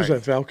whole Who thing." was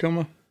that? Val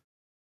Kilmer?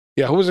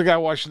 Yeah, who was the guy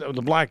washing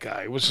the black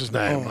guy? What's his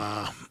name?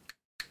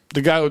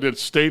 The guy who did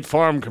State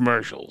Farm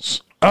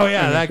commercials. Oh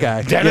yeah, that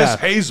guy. Dennis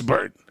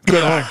Haysbert.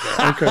 Good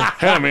actor.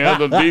 Okay. Him, he had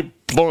the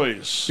deep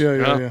voice.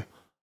 Yeah.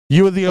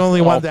 You were the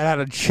only one that had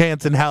a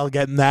chance in hell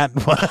getting that.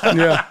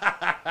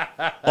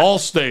 Yeah.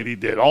 Allstate he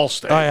did.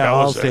 Allstate. Oh yeah, That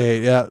was it.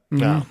 Allstate. Yeah.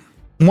 Yeah.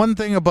 One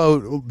thing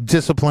about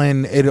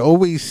discipline, it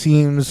always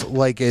seems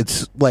like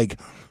it's like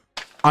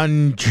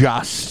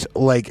unjust.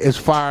 Like as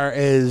far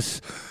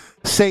as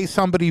say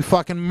somebody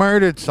fucking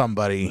murdered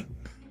somebody.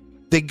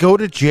 They go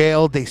to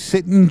jail, they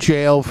sit in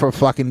jail for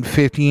fucking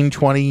 15,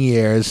 20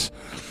 years,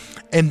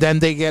 and then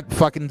they get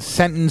fucking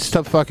sentenced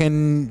to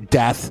fucking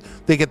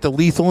death. They get the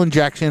lethal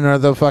injection or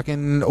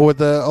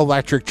the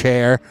electric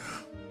chair.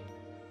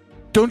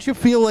 Don't you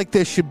feel like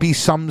there should be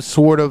some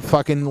sort of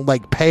fucking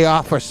like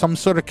payoff or some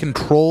sort of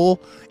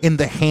control in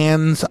the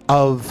hands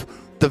of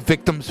the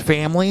victims'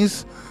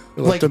 families?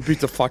 Let them beat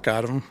the fuck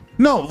out of him.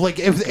 No, like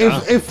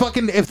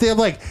if they're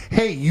like,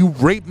 hey, you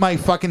raped my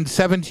fucking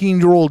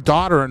 17-year-old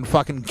daughter and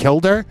fucking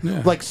killed her,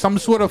 like some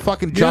sort of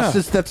fucking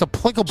justice that's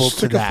applicable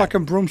Stick to a that.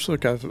 fucking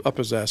broomstick up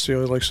his ass. See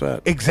how he likes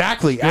that.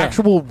 Exactly,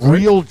 actual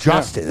real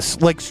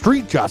justice, like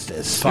street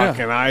justice.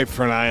 Fucking eye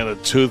for an eye and a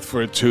tooth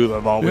for a tooth.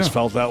 I've always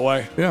felt that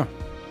way. Yeah.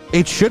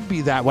 It should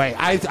be that way.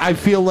 I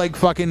feel like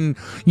fucking,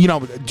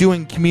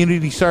 doing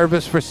community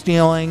service for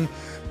stealing,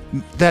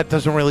 that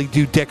doesn't really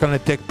do dick on a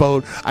dick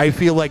boat. I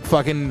feel like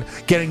fucking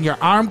getting your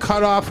arm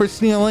cut off for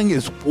stealing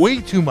is way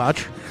too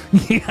much.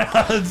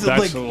 That's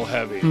like, a little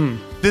heavy.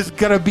 There's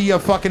gotta be a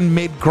fucking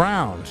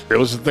mid-ground. There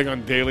was a thing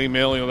on Daily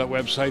Mail, that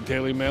website,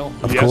 Daily Mail?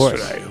 Of course.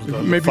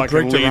 Yesterday. Maybe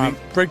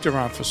break the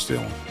round for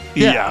stealing.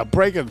 Yeah,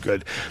 breaking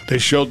good. They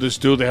showed this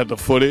dude, they had the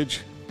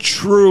footage.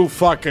 True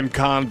fucking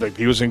convict.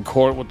 He was in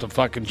court with the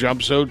fucking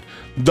jumpsuit.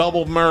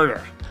 Double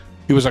murder.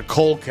 He was a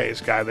cold case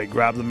guy. They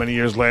grabbed him many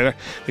years later.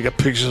 They got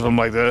pictures of him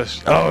like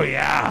this. Oh,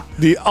 yeah.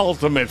 The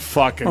ultimate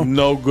fucking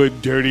no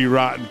good, dirty,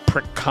 rotten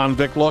prick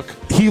convict look.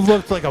 He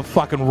looked like a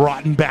fucking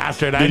rotten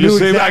bastard. I Did knew you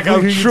see exactly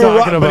that? who you're True talking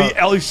rotten, about.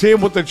 but you see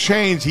him with the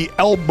chains. He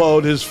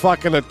elbowed his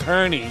fucking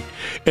attorney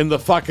in the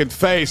fucking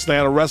face. They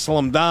had to wrestle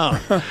him down.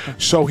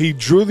 So he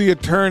drew the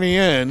attorney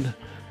in,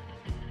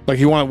 like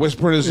he wanted to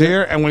whisper in his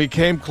ear, and when he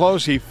came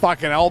close, he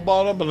fucking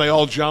elbowed him, and they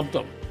all jumped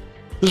him.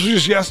 This was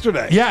just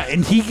yesterday. Yeah,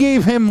 and he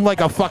gave him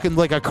like a fucking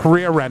like a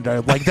career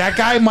render. Like that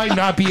guy might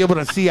not be able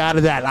to see out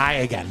of that eye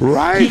again.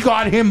 Right. He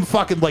got him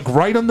fucking like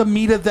right on the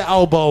meat of the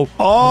elbow.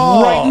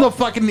 Oh. Right in the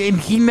fucking, and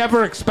he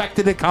never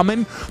expected it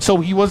coming, so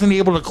he wasn't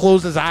able to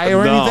close his eye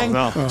or No, anything.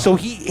 no. So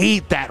he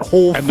ate that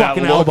whole And that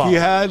fucking look elbow. he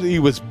had, he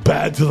was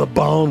bad to the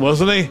bone,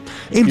 wasn't he?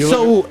 And You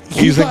so look-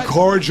 he he's got-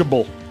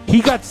 incorrigible. He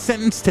got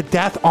sentenced to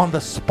death on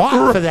the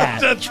spot for that.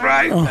 That's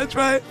right. That's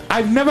right.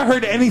 I've never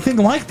heard anything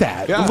like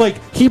that. Yeah. Like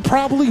he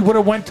probably would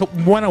have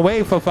went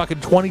away for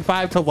fucking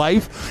 25 to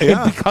life,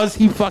 Yeah. and because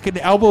he fucking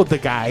elbowed the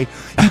guy,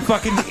 he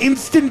fucking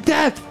instant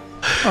death.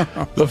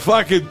 The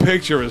fucking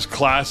picture is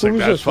classic. Who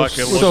was That this?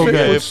 fucking What look. so state-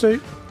 good. what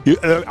state?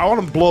 I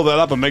want to blow that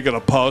up and make it a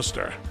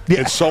poster.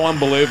 Yeah. It's so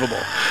unbelievable.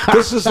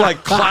 This is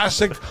like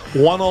classic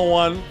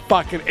 101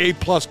 fucking A+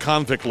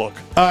 convict look.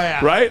 Oh,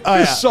 yeah. Right? Oh,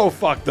 It's yeah. so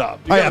fucked up.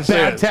 You Oh yeah, gotta see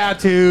bad it.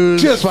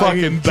 tattoos, Just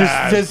fucking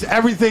bad. just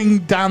everything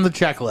down the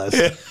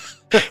checklist.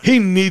 He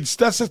needs.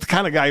 That's the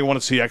kind of guy you want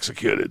to see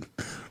executed.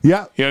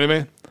 Yeah, You know what I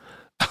mean?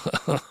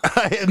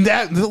 and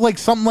that like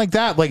something like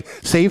that. Like,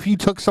 say if you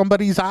took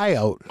somebody's eye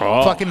out,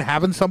 Oh. fucking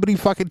having somebody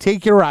fucking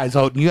take your eyes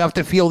out, and you have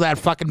to feel that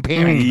fucking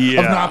pain of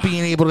Yeah. not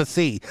being able to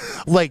see.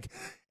 Like,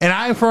 an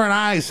eye for an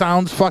eye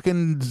sounds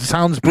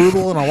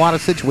brutal in a lot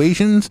of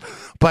situations,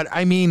 but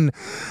I mean,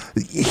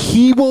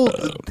 he will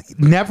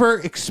never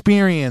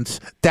experience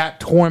that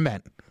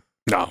torment.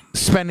 No.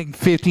 Spending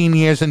 15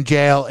 years in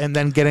jail and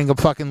then getting a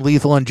fucking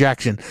lethal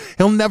injection.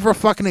 He'll never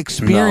fucking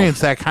experience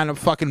that kind of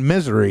fucking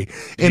misery.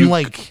 And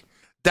like,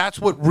 that's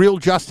what real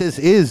justice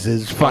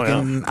is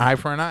fucking eye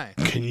for an eye.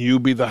 Can you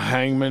be the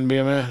hangman, be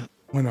a man?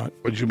 Why not?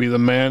 Would you be the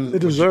man? They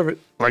deserve it.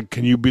 Like,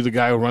 can you be the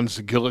guy who runs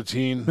the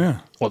guillotine? Yeah.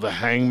 Or the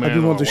hangman? I'd be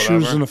one or of the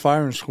whatever? shoes in the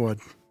firing squad.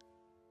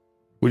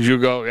 Would you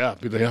go? Yeah.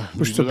 Be the, yeah. Would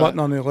Push you the do button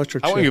that? on the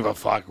electric I chair. wouldn't give a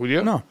fuck. Would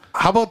you? No.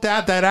 How about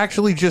that? That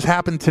actually just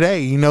happened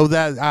today. You know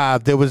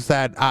that there was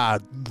that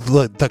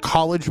the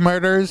college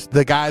murders.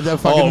 The guy that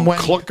fucking Oh,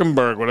 went.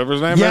 Kluckenberg, whatever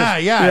his name Yeah,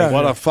 is. yeah.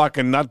 What a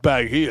fucking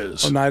nutbag he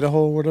is. In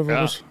Idaho, whatever Yeah.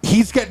 it was.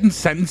 He's getting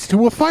sentenced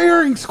to a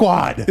firing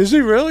squad. Is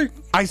he really?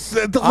 I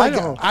said, like,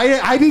 Idaho.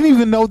 I didn't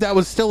even know that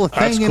was still a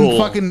That's thing cool. in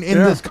fucking in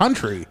Yeah. this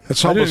country.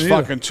 It's I almost didn't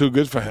either. fucking too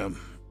good for him.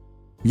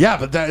 Yeah,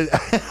 but that.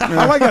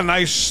 I like a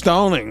nice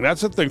stoning.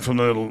 That's a thing from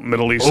the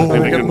Middle East that Oh,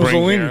 they can bring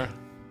Mussolini. here.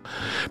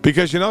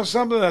 Because you know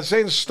something? That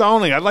saying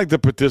stoning, I'd like to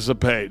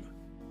participate.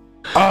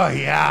 Oh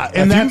yeah,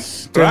 and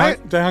that's They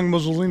hung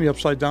Mussolini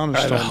upside down and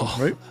I stoned know.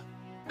 him, right?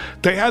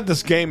 They had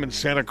this game in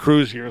Santa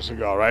Cruz years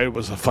ago, right? It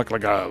was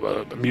like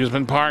a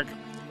amusement park,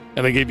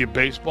 and they gave you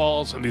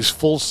baseballs and these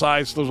full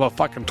size. There was about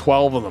fucking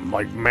 12 of them,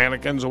 like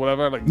mannequins or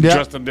whatever, like Yeah.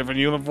 dressed in different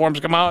uniforms,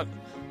 come out.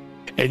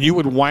 And you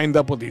would wind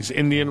up with these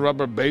Indian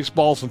rubber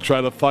baseballs and try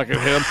to fucking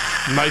hit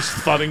them. Nice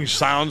thudding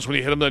sounds when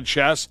you hit them in the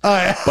chest.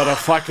 yeah. But a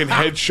fucking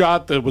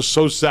headshot that was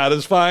so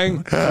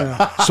satisfying.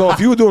 So if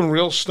you were doing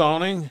real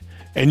stoning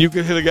and you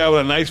could hit a guy with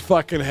a nice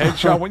fucking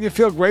headshot, wouldn't you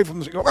feel great from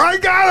this? Go, I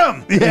got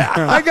him! Yeah,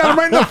 I got him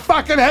right in the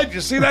fucking head.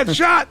 You see that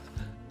shot?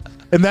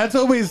 And that's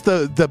always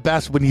the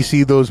best when you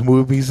see those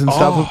movies and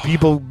stuff Oh. of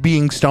people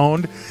being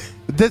stoned.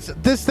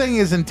 This thing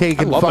isn't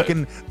taking I love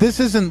fucking. This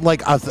isn't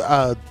like a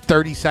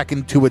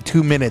 30-second to a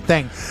 2-minute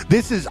thing.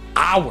 This is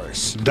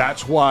hours.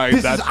 That's why.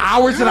 This that's is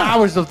hours and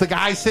hours of the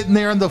guy sitting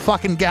there in the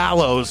fucking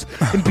gallows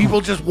and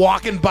people just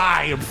walking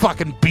by and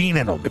fucking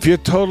beaning him. If you're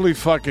totally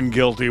fucking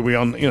guilty, we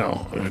own,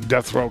 a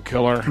death row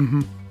killer.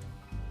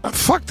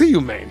 Fuck the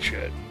humane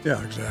shit.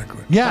 Yeah,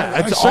 exactly. Yeah, I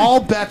it's say- all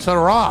bets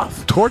are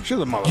off. Torture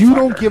the motherfucker. You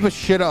don't give a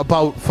shit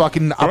about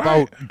fucking Right.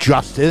 about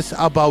justice,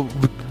 about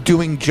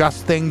doing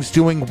just things,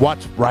 doing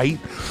what's right.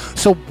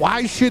 So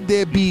why should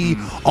there be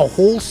a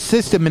whole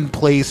system in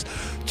place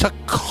to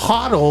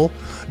coddle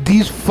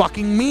these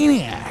fucking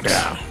maniacs?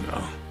 Yeah,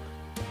 no.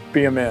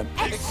 Be a man.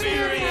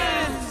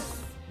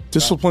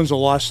 Discipline's a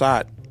lost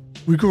art.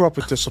 We grew up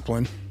with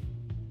discipline.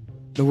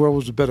 The world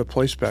was a better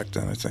place back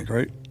then, I think,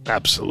 right?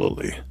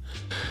 Absolutely.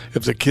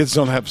 If the kids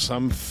don't have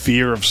some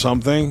fear of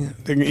something,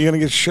 you're going to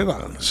get shit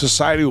on.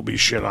 Society will be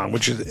shit on,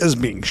 which is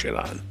being shit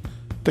on.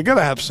 They got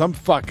to have some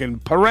fucking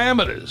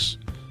parameters.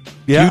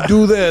 Yeah. You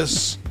do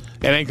this,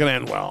 it ain't going to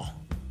end well.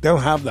 They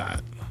don't have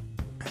that.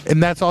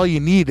 And that's all you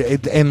need.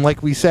 And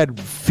like we said,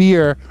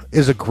 fear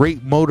is a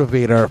great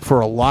motivator for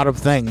a lot of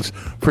things,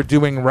 for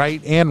doing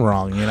right and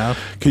wrong, you know?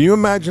 Can you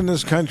imagine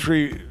this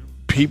country?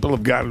 People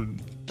have gotten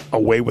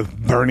away with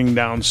burning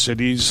down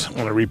cities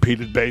on a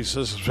repeated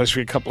basis,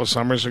 especially a couple of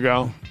summers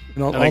ago. You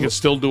know, And all they the- can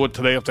still do it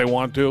today if they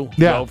want to.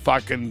 Yeah. No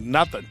fucking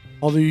nothing.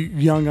 All the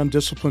young,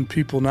 undisciplined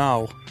people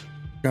now are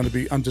going to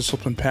be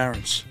undisciplined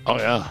parents. Oh,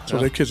 yeah. So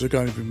their kids are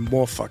going to be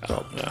more fucked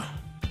up. Yeah.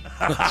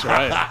 That's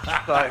right.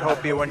 I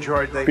hope you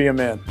enjoyed the Be a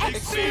Man.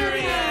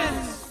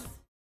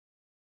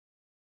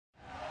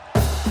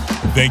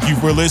 Thank you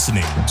for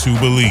listening to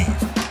Believe.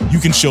 You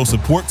can show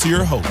support to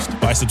your host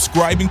by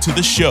subscribing to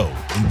the show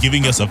and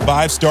giving us a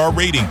 5-star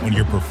rating on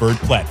your preferred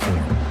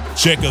platform.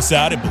 Check us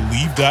out at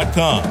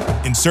Believe.com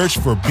and search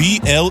for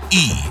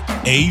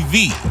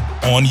BLEAV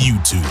on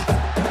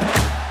YouTube.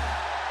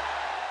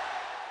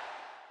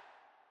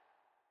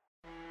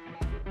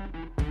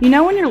 You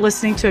know when you're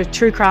listening to a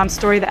true crime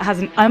story that has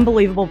an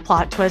unbelievable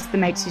plot twist that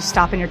makes you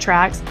stop in your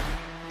tracks?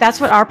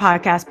 That's what our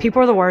podcast,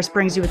 People Are the Worst,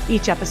 brings you with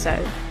each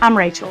episode. I'm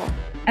Rachel.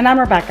 And I'm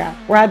Rebecca.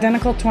 We're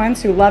identical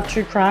twins who love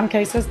true crime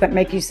cases that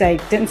make you say,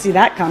 didn't see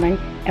that coming,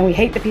 and we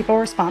hate the people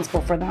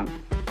responsible for them.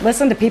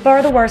 Listen to People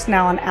Are the Worst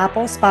now on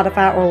Apple,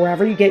 Spotify, or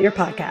wherever you get your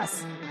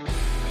podcasts.